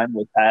Good Time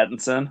with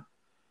Pattinson.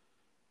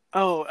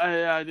 Oh,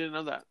 I didn't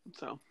know that.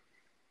 So,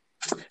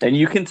 and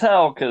you can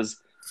tell because,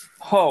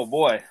 oh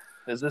boy,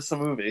 is this a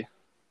movie?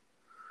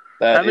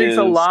 That makes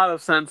a lot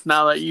of sense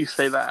now that you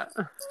say that.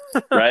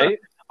 Right?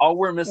 All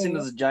we're missing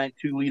is a giant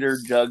 2-liter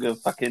jug of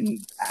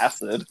fucking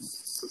acid.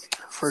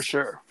 For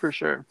sure.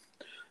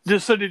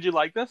 Did you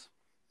like this?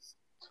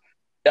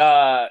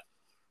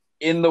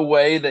 In the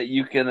way that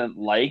you can have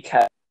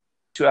a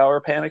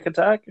 2-hour panic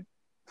attack.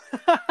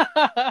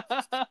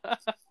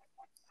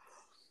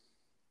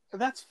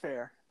 That's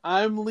fair.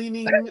 I'm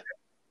leaning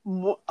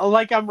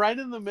like I'm right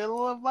in the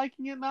middle of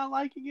liking it, not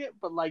liking it,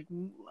 but like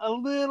a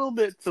little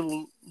bit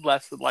to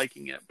less than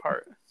liking it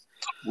part.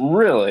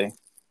 Really?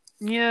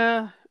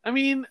 Yeah. I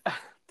mean,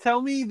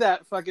 tell me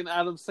that fucking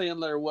Adam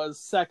Sandler was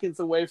seconds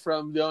away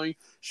from going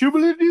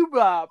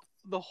shooby-doo-bop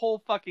the whole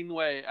fucking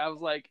way. I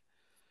was like,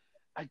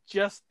 I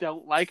just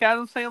don't like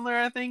Adam Sandler,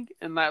 I think,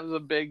 and that was a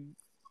big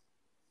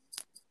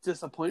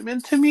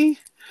disappointment to me.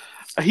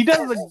 He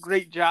does a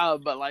great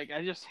job, but like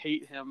I just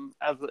hate him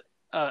as an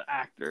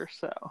actor.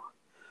 So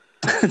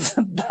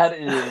that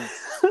is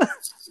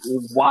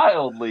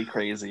wildly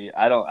crazy.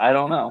 I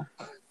don't know.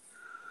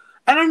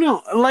 I don't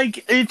know.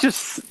 Like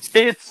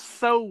it's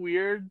so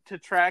weird to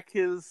track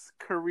his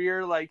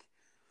career. Like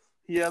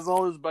he has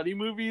all his buddy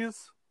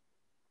movies,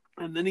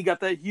 and then he got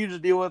that huge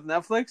deal with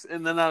Netflix,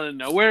 and then out of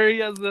nowhere he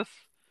has this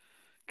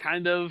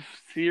kind of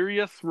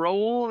serious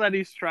role that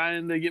he's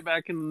trying to get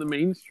back into the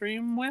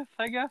mainstream with,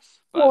 I guess.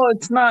 But, well,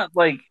 it's not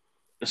like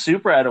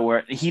super out of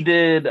where he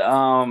did.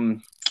 Oh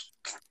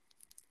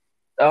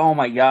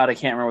my god, I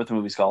can't remember what the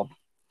movie's called.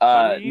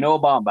 Noah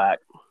Baumbach.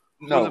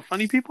 No, was it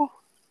Funny People?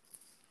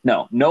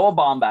 No, Noah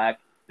Baumbach,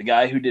 the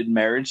guy who did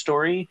Marriage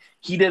Story.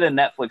 He did a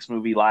Netflix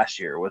movie last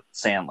year with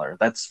Sandler.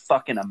 That's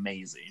fucking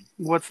amazing.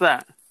 What's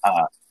that?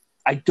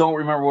 I don't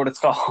remember what it's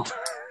called.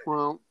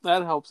 Well,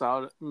 that helps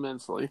out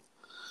immensely.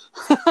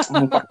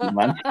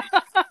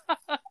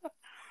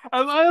 I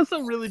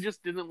also really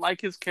just didn't like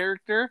his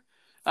character.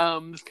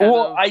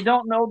 I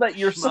don't know that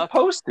you're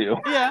supposed to.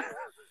 Yeah,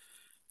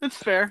 it's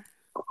fair.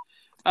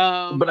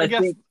 But I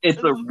think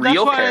it's a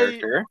real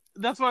character.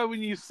 That's why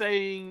when you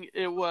saying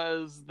it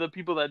was the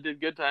people that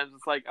did Good Times,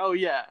 it's like, oh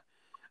yeah,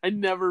 I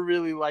never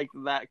really liked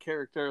that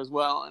character as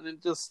well, and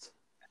it just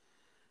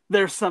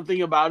there's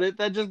something about it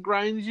that just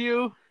grinds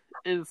you,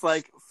 and it's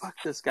like, fuck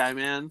this guy,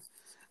 man.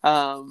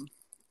 But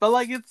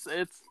like it's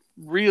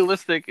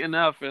realistic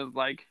enough, and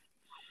like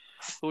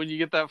when you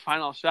get that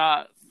final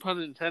shot, pun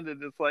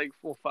intended, it's like,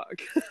 well,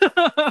 fuck.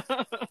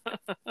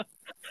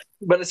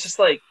 But it's just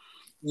like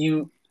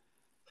you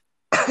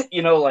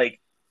know, like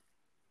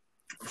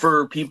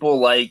for people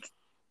like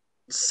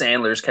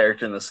Sandler's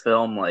character in this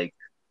film, like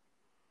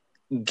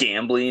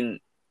gambling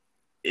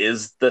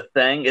is the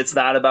thing. It's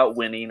not about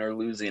winning or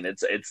losing.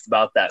 It's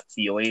about that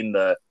feeling,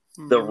 the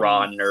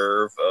raw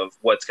nerve of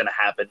what's going to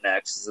happen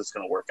next. Is this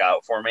going to work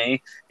out for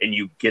me? And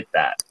you get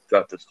that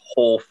throughout this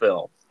whole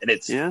film, and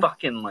it's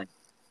fucking like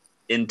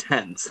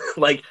intense.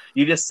 Like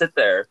you just sit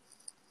there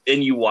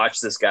and you watch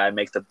this guy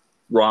make the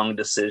wrong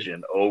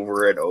decision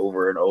over and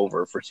over and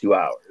over for 2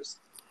 hours.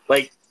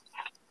 Like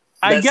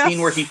that scene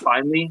where he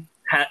finally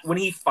when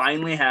he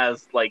finally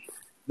has like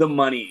the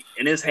money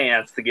in his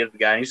hands to give the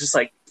guy, and he's just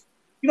like,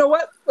 you know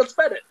what? Let's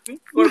bet it.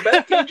 Go to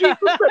bet, KG,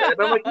 let's bet it.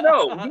 And I'm like,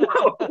 no.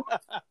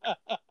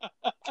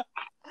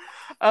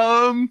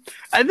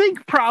 I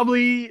think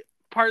probably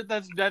part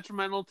that's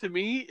detrimental to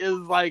me is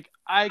like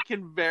I'm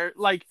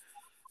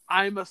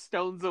a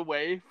stone's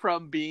away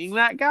from being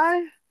that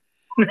guy.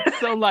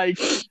 So like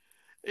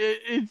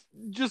it's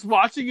just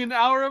watching an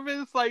hour of it.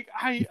 It's like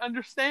I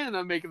understand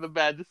I'm making the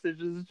bad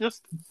decisions. It's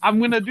just I'm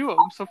gonna do them.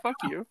 So fuck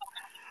you.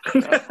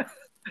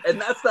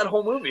 And that's that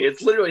whole movie.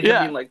 It's literally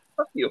him being like,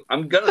 fuck you.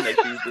 I'm gonna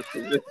make these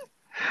decisions.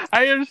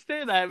 I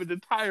understand I have an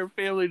entire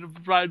family to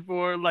provide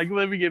for, like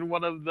living in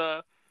one of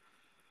the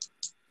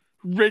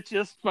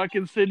richest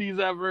fucking cities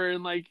ever,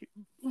 and like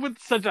with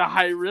such a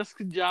high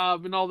risk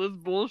job and all this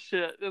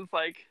bullshit. It's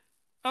like,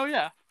 oh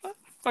yeah,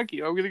 fuck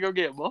you. I'm gonna go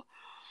gamble.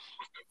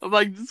 I'm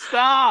like,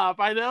 stop.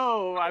 I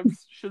know I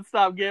should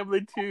stop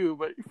gambling too,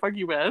 but fuck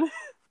you, man.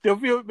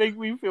 Don't make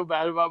me feel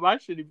bad about my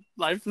shitty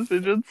life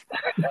decisions.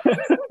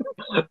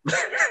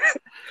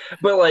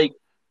 But like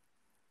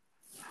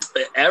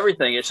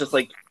everything, it's just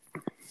like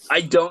I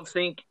don't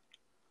think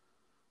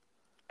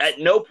at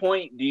no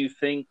point do you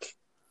think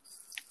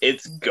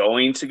it's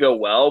going to go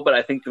well, but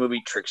I think the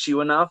movie tricks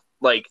you enough.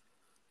 Like,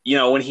 you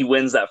know, when he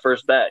wins that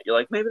first bet, you're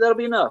like, maybe that'll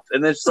be enough.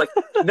 And then it's just like,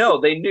 no,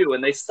 they knew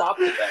and they stopped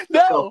the bet.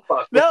 No,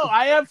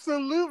 I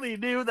absolutely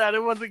knew that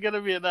it wasn't going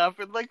to be enough.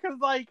 And like, cause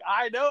like,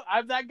 I know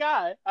I'm that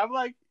guy. I'm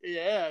like,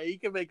 yeah, he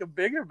can make a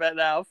bigger bet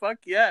now. Fuck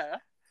yeah.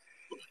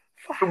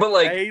 But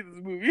like, I hate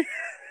this movie.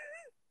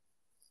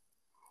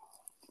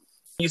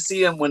 You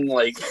see him when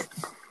like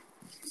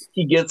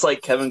he gets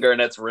like Kevin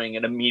Garnett's ring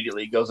and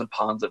immediately goes and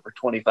pawns it for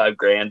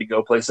 $25,000 to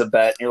go place a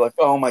bet, and you're like,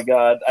 oh my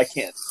god, I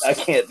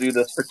can't do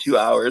this for 2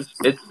 hours.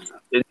 It's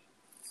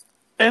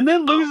and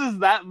then loses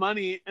that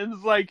money and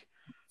is like,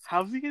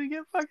 how's he gonna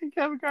get fucking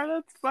Kevin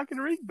Garnett's fucking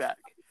ring back?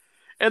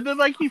 And then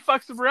like he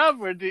fucks him around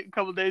for a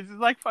couple of days. He's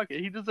like, fuck it,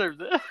 he deserves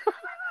it.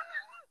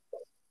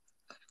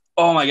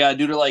 Oh my god,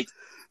 dude! Like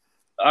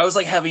I was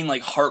like having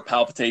like heart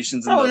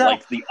palpitations in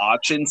like the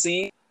auction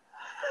scene.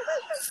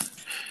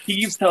 He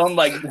keeps telling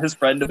like his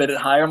friend to bid it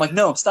higher. I'm like,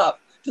 no,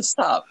 stop. Just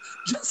stop.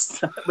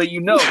 But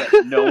you know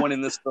that no one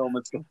in this film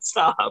is going to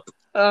stop.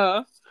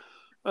 Oh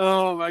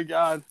my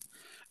god.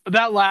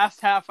 That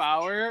last half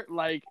hour,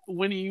 like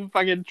when he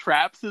fucking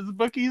traps his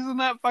bookies in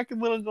that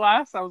fucking little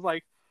glass, I was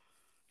like,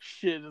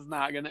 shit is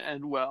not going to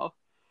end well.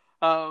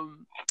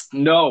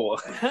 No.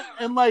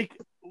 And like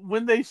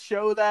when they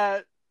show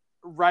that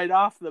right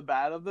off the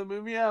bat of the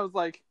movie, I was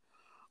like,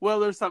 well,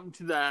 there's something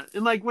to that.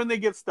 And like when they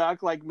get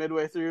stuck like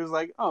midway through, it's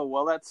like, oh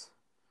well, that's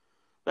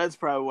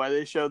probably why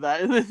they showed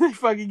that. And then they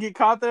fucking get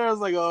caught there. I was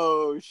like,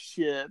 oh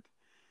shit.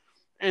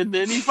 And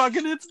then he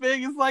fucking hits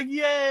big. It's like,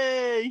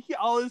 yay!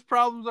 All his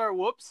problems are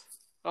whoops.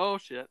 Oh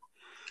shit.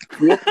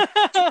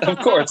 Of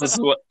course this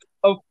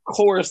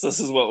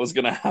is what was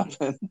gonna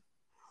happen.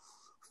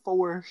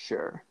 For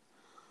sure.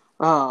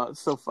 It's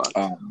so fucked.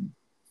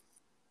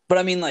 But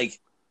I mean, like,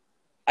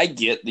 I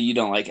get that you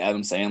don't like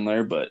Adam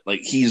Sandler, but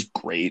like he's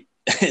great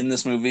in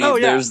this movie. Oh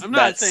yeah, I'm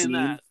not saying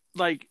that.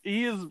 Like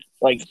he is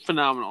like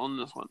phenomenal in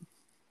this one.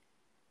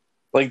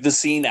 Like the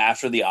scene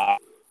after the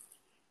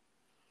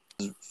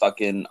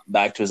fucking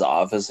back to his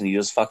office and he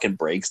just fucking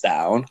breaks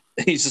down.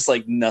 He's just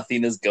like,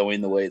 nothing is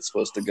going the way it's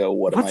supposed to go.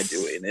 What am I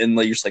doing? And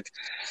like, you're just like,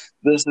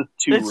 this is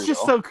too real. It's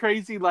just so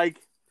crazy. Like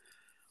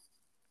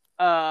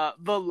the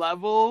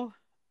level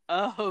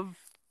of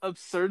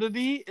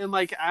absurdity and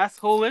like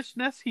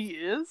assholishness he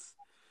is.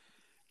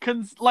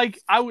 Like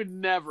I would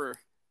never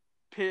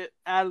pit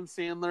Adam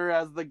Sandler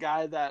as the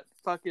guy that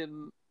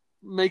fucking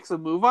makes a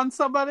move on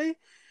somebody,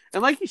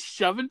 and like he's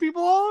shoving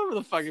people all over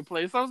the fucking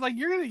place. I was like,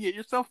 you're gonna get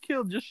yourself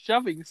killed just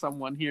shoving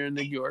someone here in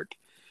New York.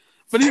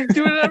 But he's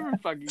doing it every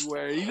fucking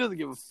way. He doesn't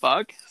give a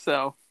fuck.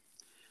 So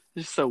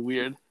it's just so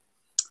weird.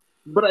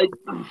 But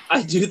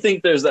I do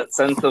think there's that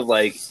sense of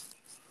like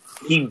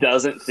he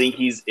doesn't think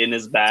he's in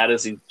as bad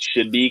as he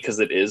should be because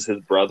it is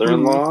his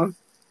brother-in-law.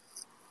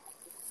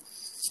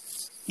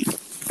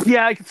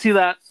 Yeah, I can see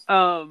that.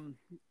 God,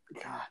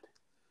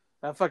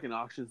 that fucking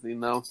auction scene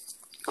though.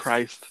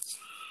 Christ.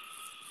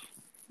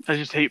 I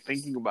just hate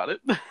thinking about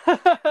it.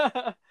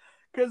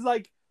 Because,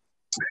 like,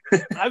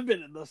 I've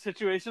been in those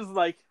situations,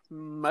 like,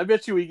 I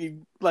bet you we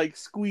can, like,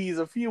 squeeze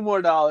a few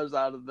more dollars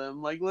out of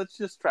them. Like, let's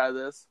just try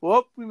this.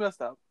 Whoop, we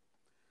messed up.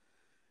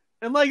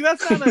 And, like,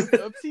 that's not a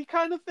whoopsie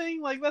kind of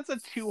thing. Like, that's a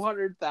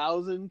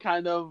 200,000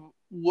 kind of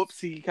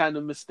whoopsie kind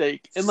of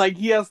mistake. And, like,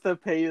 he has to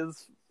pay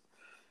his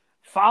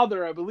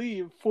father, I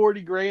believe,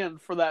 40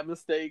 grand for that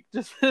mistake.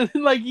 Just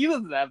like he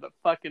doesn't have the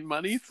fucking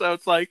money, so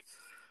it's like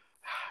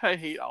I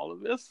hate all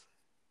of this,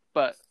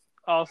 but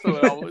also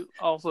it always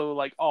also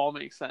like all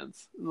makes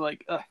sense.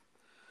 Like,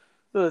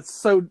 it's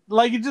so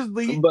like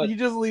But you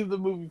just leave the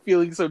movie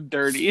feeling so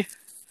dirty.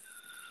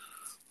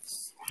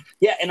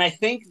 yeah, and I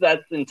think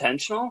that's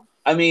intentional.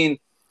 I mean,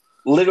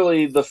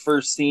 literally the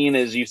first scene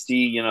is you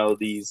see,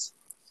 these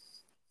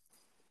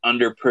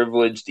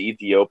underprivileged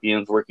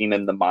Ethiopians working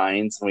in the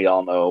mines, and we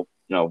all know,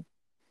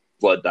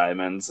 blood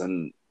diamonds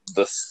and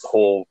this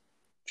whole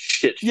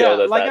shit show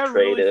that I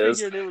trade really is.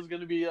 figured it was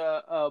going to be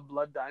a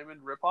blood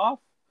diamond ripoff,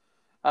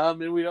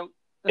 and we don't.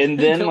 And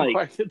then don't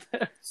quite get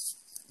there.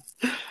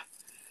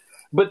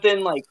 But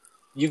then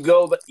you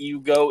go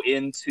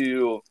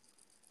into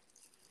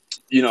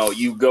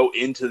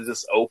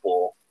this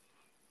opal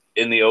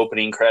in the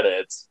opening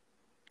credits,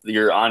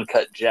 your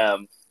uncut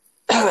gem,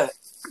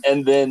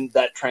 and then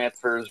that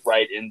transfers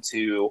right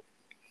into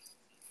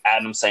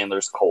Adam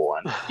Sandler's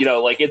colon.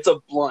 It's a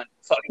blunt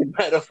fucking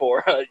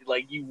metaphor.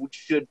 Like, you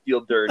should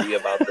feel dirty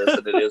about this,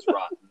 and it is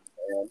rotten.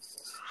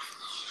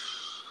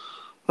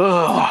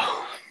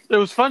 Oh, it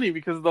was funny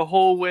because the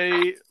whole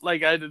way, I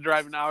had to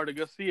drive an hour to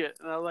go see it,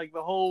 and I was like,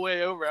 the whole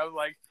way over, I was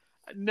like,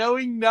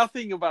 knowing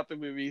nothing about the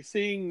movie,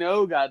 seeing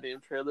no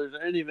goddamn trailers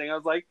or anything, I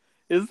was like,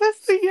 is this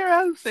the year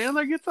Adam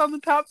Sandler gets on the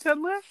top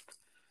 10 list?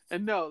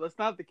 And no, that's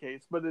not the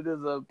case, but it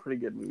is a pretty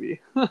good movie.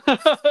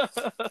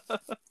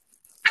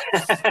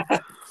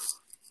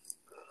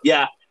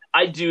 Yeah,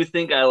 I do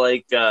think I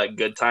like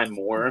Good Time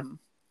more,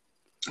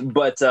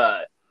 but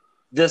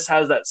this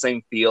has that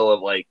same feel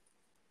of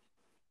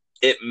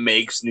it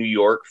makes New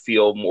York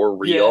feel more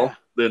real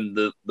than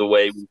the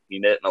way we've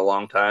seen it in a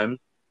long time.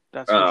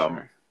 That's for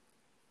sure.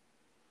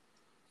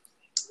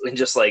 And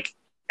just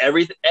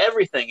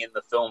everything in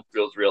the film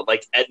feels real.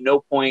 At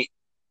no point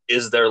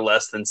is there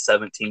less than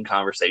 17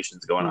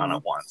 conversations going on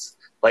at once.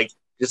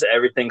 Just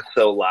everything's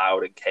so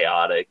loud and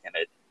chaotic, and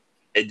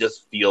it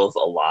just feels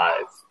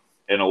alive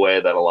in a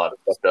way that a lot of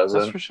stuff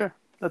doesn't. That's for sure.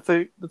 That's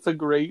a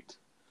great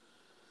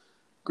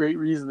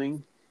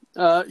reasoning.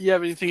 You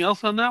have anything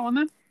else on that one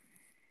then?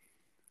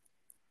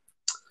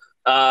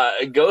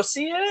 Go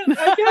see it,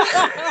 I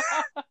guess.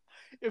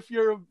 if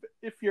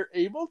you're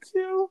able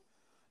to.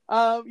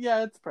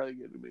 Yeah, it's probably a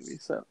good movie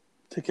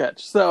to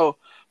catch. So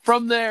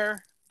from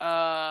there,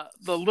 the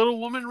Little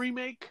Woman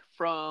remake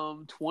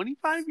from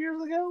 25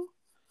 years ago.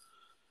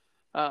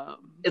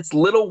 It's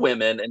Little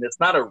Women, and it's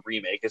not a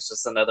remake. It's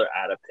just another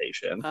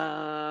adaptation.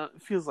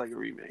 It feels like a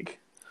remake.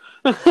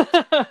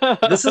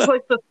 This is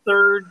the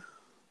third.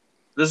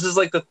 This is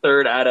the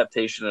third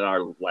adaptation in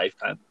our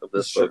lifetime of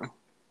this book. True.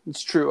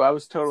 It's true. I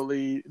was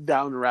totally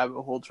down a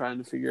rabbit hole trying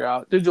to figure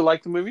out. Did you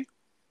like the movie?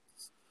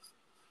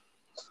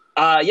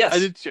 Yes, I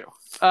did too.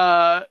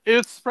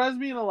 It surprised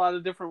me in a lot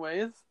of different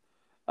ways.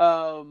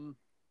 The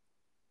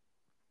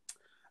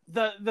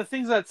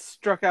things that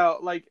struck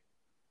out, I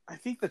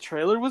think the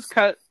trailer was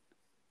cut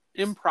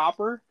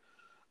improper.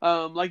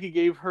 It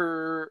gave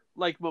her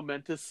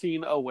momentous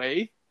scene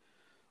away,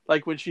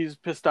 when she's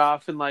pissed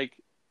off and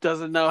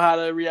doesn't know how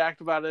to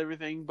react about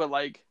everything. But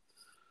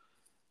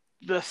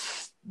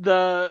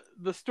the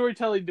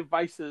storytelling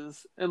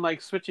devices and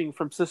switching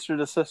from sister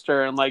to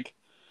sister and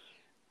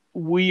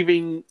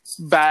weaving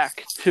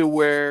back to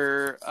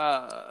where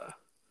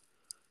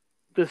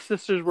the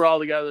sisters were all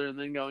together and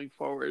then going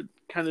forward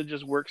kind of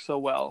just works so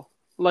well.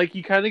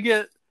 You kind of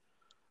get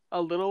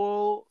a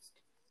little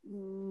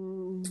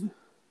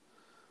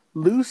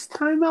loose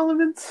time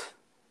elements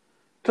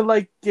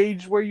to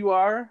gauge where you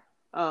are.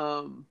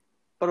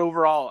 But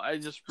overall, I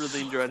just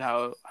really enjoyed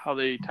how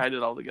they tied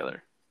it all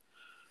together.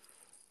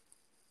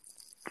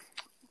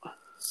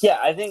 Yeah,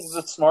 I think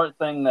the smart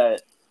thing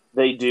that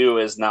they do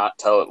is not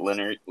tell it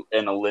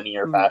in a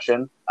linear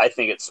fashion. I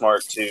think it's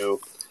smart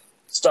to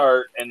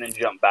start and then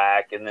jump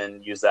back and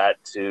then use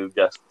that to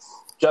just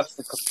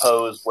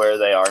juxtapose where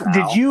they are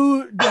now. Have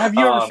you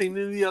ever seen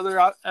any of the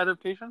other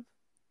adaptations?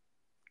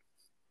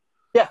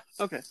 Yeah.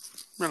 Okay.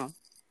 Right on.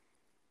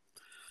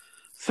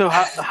 So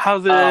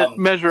how's it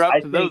measure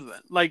up to those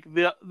then?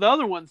 The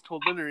other one's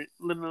told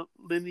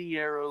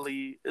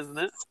linearly, isn't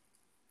it?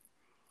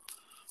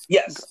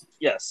 Yes,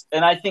 yes.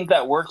 And I think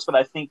that works, but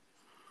I think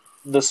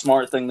the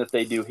smart thing that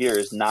they do here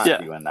is not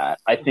doing that.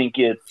 I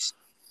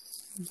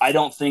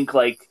don't think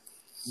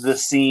the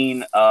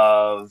scene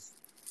of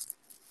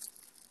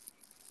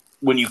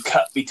when you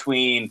cut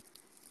between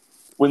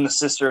when the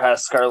sister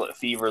has scarlet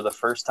fever the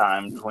first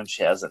time to when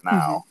she has it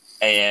now,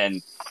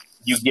 and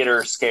you get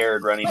her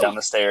scared running down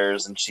the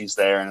stairs and she's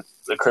there and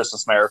it's a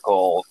Christmas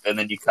miracle, and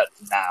then you cut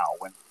to now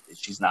when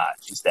she's not,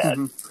 she's dead.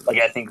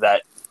 I think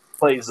that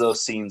plays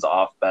those scenes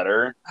off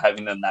better,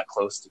 having them that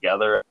close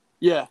together.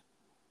 Yeah,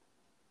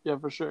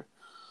 for sure.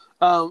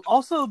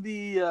 Also,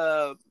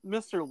 the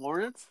Mr.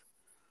 Lawrence,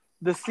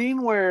 the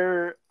scene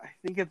where I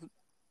think it's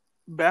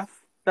Beth,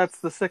 that's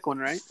the sick one,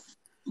 right?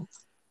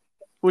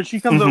 When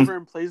she comes over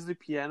and plays the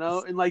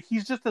piano, and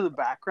he's just in the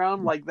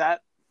background,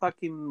 that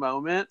fucking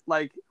moment,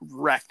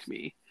 wrecked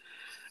me.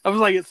 I was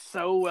like, it's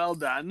so well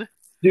done.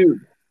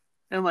 Dude,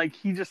 and like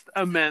he just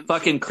immense.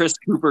 fucking Chris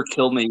Cooper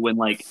killed me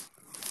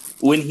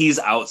when he's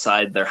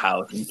outside their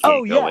house and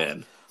Oh can't go yeah,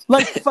 in.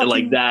 like fucking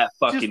Like that just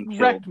fucking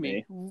wrecked killed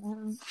me.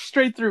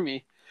 straight through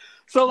me.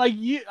 So like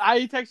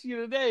I texted you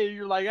today.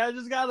 You're like, I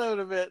just got out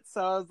of it.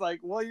 So I was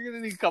like, well, you're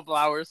gonna need a couple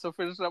hours. So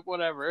finish up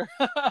whatever.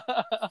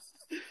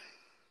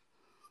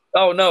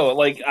 Oh no,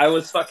 like I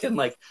was fucking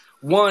like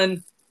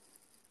one.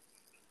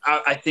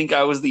 I think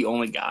I was the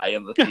only guy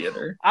in the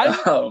theater,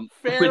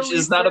 which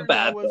is not a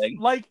bad thing.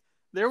 Like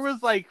there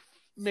was like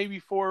maybe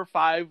 4 or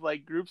 5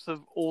 like groups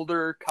of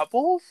older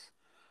couples,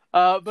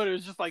 but it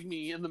was just like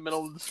me in the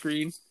middle of the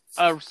screen,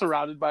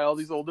 surrounded by all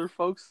these older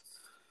folks,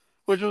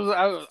 which was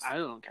I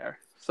don't care.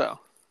 So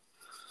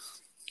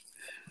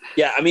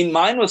yeah, I mean,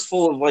 mine was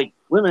full of like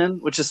women,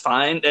 which is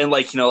fine, and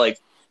like like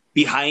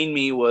behind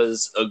me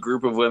was a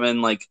group of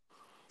women like.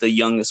 The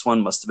youngest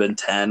one must have been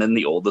 10 and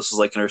the oldest was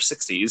like in her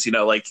 60s,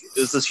 like it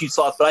was this huge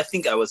slot, but I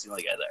think I was the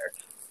only guy there.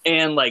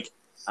 And like,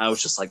 I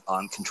was just like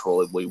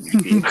uncontrollably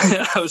weeping.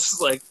 I was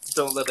just like,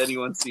 don't let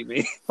anyone see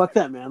me. Fuck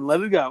that, man. Let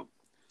it go.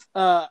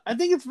 I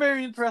think it's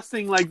very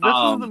interesting. Like this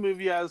is the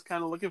movie I was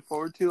kind of looking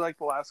forward to like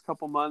the last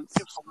couple months.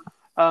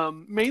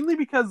 Mainly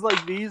because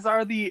like these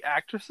are the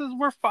actresses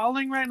we're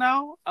following right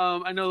now.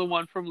 I know the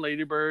one from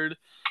Lady Bird.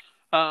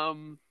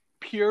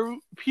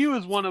 Pew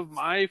is one of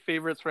my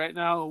favorites right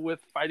now with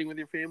Fighting with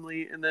Your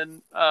Family, and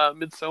then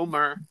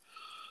Midsommar.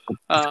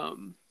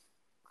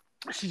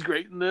 She's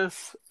great in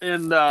this,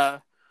 and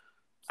I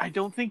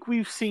don't think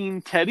we've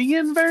seen Teddy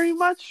in very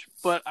much,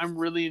 but I'm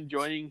really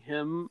enjoying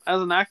him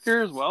as an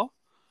actor as well.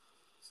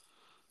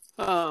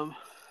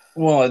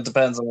 Well, it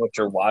depends on what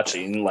you're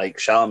watching. Like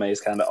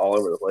Chalamet's kind of all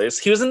over the place.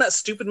 He was in that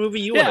stupid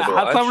movie you wanted to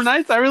watch. Hot Summer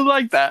Nights. I really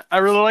like that. I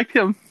really liked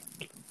him.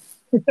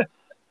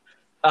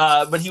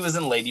 But he was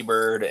in Lady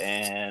Bird,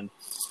 and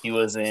he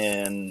was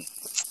in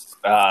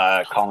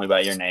Call Me by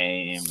Your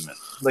Name.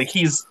 Like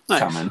he's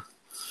coming.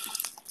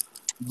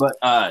 But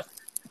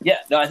yeah,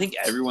 no, I think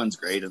everyone's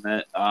great in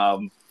it.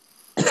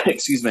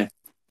 Excuse me.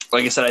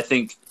 Like I said, I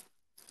think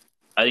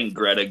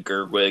Greta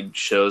Gerwig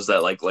shows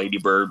that like Lady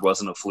Bird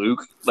wasn't a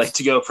fluke. Like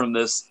to go from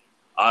this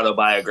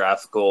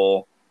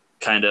autobiographical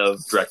kind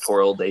of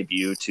directorial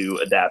debut to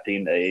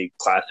adapting a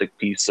classic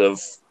piece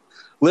of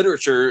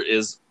literature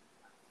is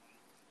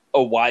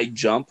a wide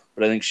jump,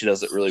 but I think she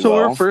does it really well.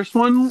 So her first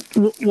one,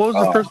 what was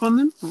the first one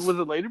then? Was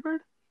it Lady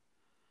Bird?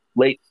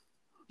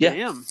 Yeah.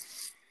 Damn.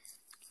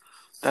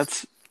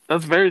 That's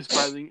very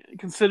surprising,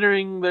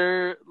 considering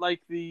they're like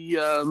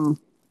the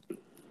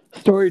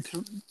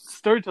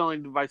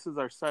storytelling devices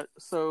are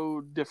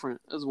so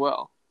different as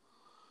well.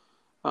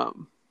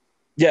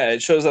 Yeah,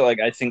 it shows that like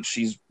I think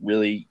she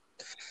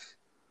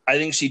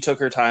took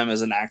her time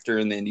as an actor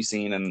in the indie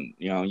scene and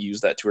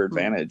used that to her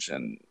advantage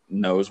and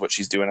knows what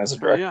she's doing as a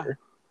director.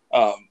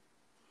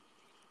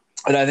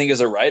 And I think as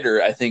a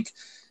writer, I think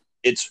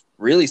it's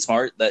really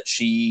smart that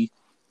she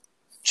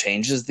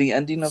changes the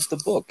ending of the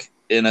book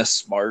in a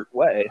smart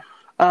way.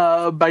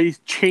 By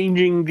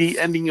changing the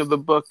ending of the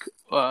book,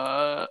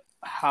 how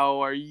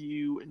are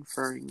you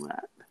inferring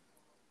that?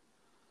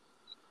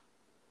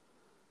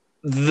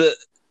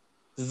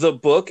 The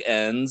book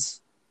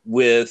ends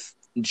with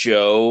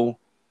Jo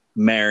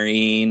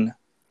marrying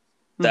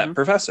that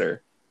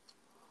professor,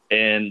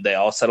 and they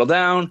all settle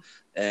down,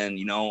 and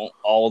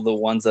all the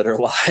ones that are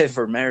alive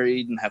are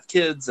married and have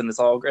kids, and it's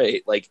all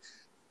great. Like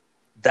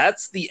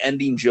that's the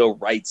ending Jo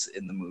writes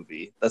in the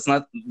movie. That's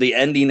not the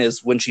ending.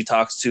 Is when she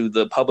talks to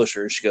the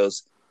publisher, she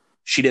goes,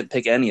 she didn't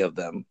pick any of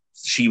them.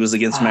 She was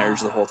against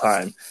marriage the whole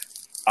time.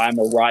 I'm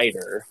a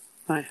writer.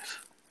 Nice.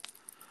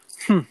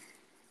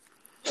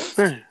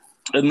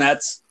 And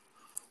that's,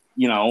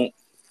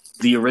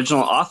 the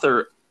original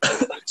author,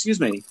 excuse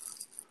me,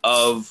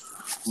 of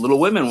Little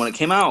Women when it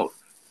came out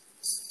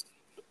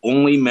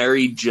only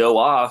married Jo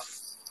off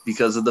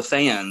because of the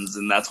fans,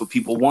 and that's what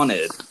people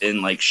wanted.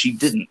 And like she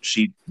didn't.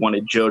 She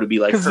wanted Jo to be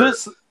like her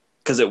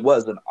because it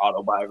was an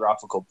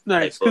autobiographical.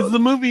 Nice, because the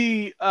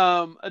movie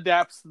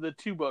adapts the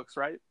 2 books,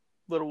 right?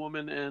 Little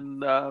Women and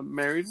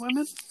Married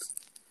Women.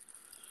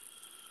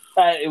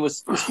 It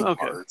was 2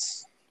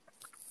 parts.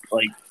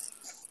 Like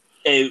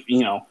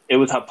it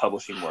was how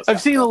publishing was.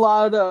 I've seen a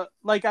lot of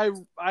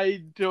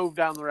I dove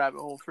down the rabbit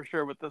hole for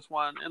sure with this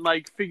one, and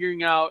like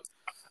figuring out.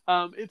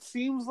 It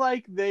seems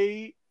like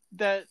they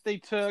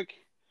took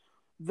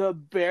the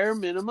bare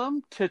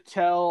minimum to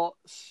tell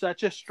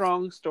such a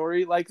strong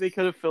story. Like they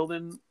could have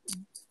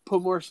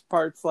put more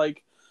parts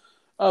like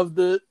of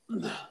the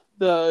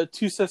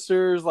 2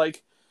 sisters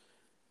like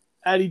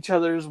at each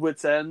other's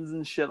wits' ends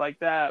and shit like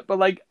that. But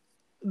like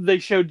they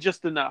showed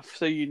just enough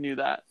so you knew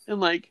that. And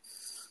like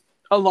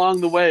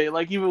along the way,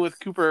 like even with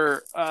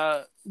Cooper,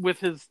 with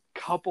his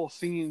couple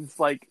scenes,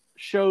 like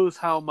shows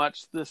how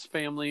much this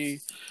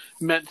family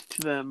meant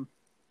to them.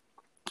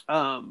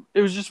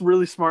 It was just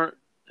really smart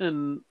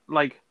and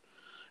like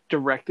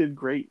directed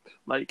great.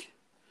 Like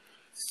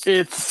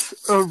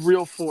it's a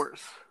real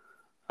force,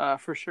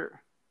 for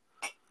sure.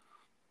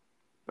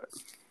 But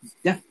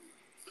yeah,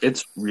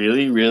 it's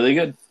really, really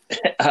good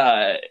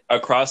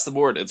across the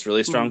board. It's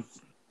really strong.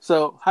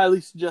 So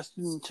highly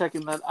suggesting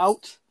checking that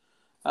out.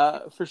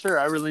 For sure,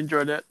 I really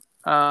enjoyed it.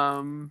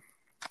 So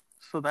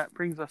that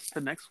brings us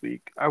to next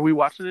week. Are we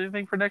watching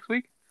anything for next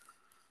week?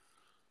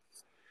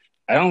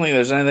 I don't think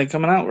there's anything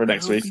coming out for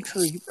next week. I don't think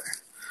so either.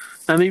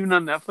 Not even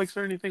on Netflix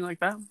or anything like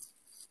that?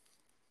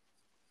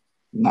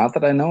 Not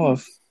that I know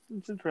of.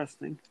 It's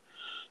interesting.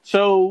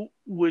 So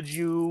do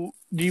you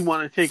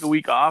want to take a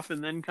week off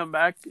and then come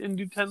back and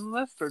do 10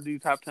 lists, or do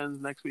top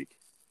 10s next week?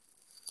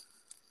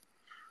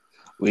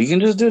 We can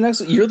just do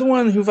next week. You're the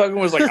one who fucking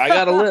was like, I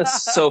got a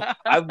list. So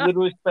I've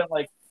literally spent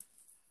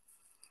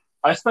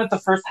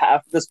the first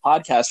half of this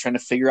podcast trying to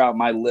figure out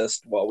my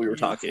list while we were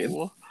talking.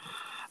 Cool.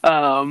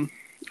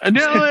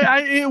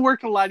 It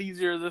worked a lot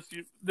easier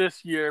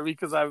this year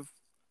because I've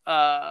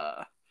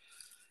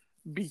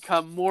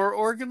become more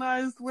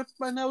organized with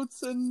my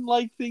notes and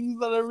like things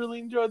that I really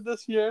enjoyed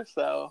this year.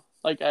 So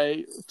like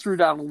I threw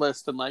down a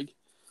list and like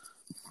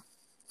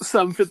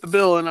some fit the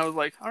bill, and I was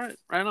like, all right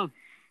on,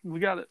 we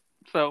got it.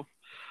 So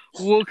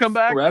we'll come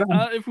back.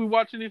 If we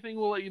watch anything,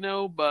 we'll let you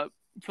know. But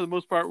for the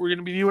most part, we're going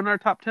to be doing our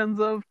top 10s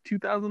of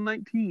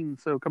 2019.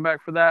 So come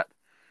back for that.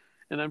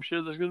 And I'm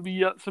sure there's going to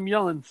be some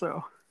yelling.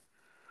 So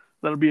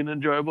that'll be an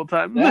enjoyable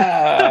time.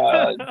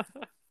 Yeah.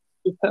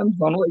 Depends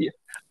on what you...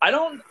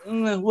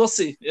 we'll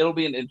see. It'll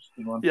be an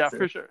interesting one. Yeah,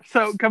 for sure.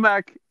 So come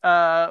back.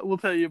 We'll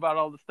tell you about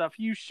all the stuff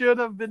you should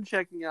have been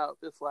checking out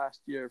this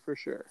last year for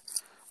sure.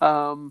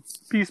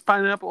 Peace,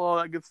 pineapple, all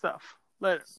that good stuff. Later.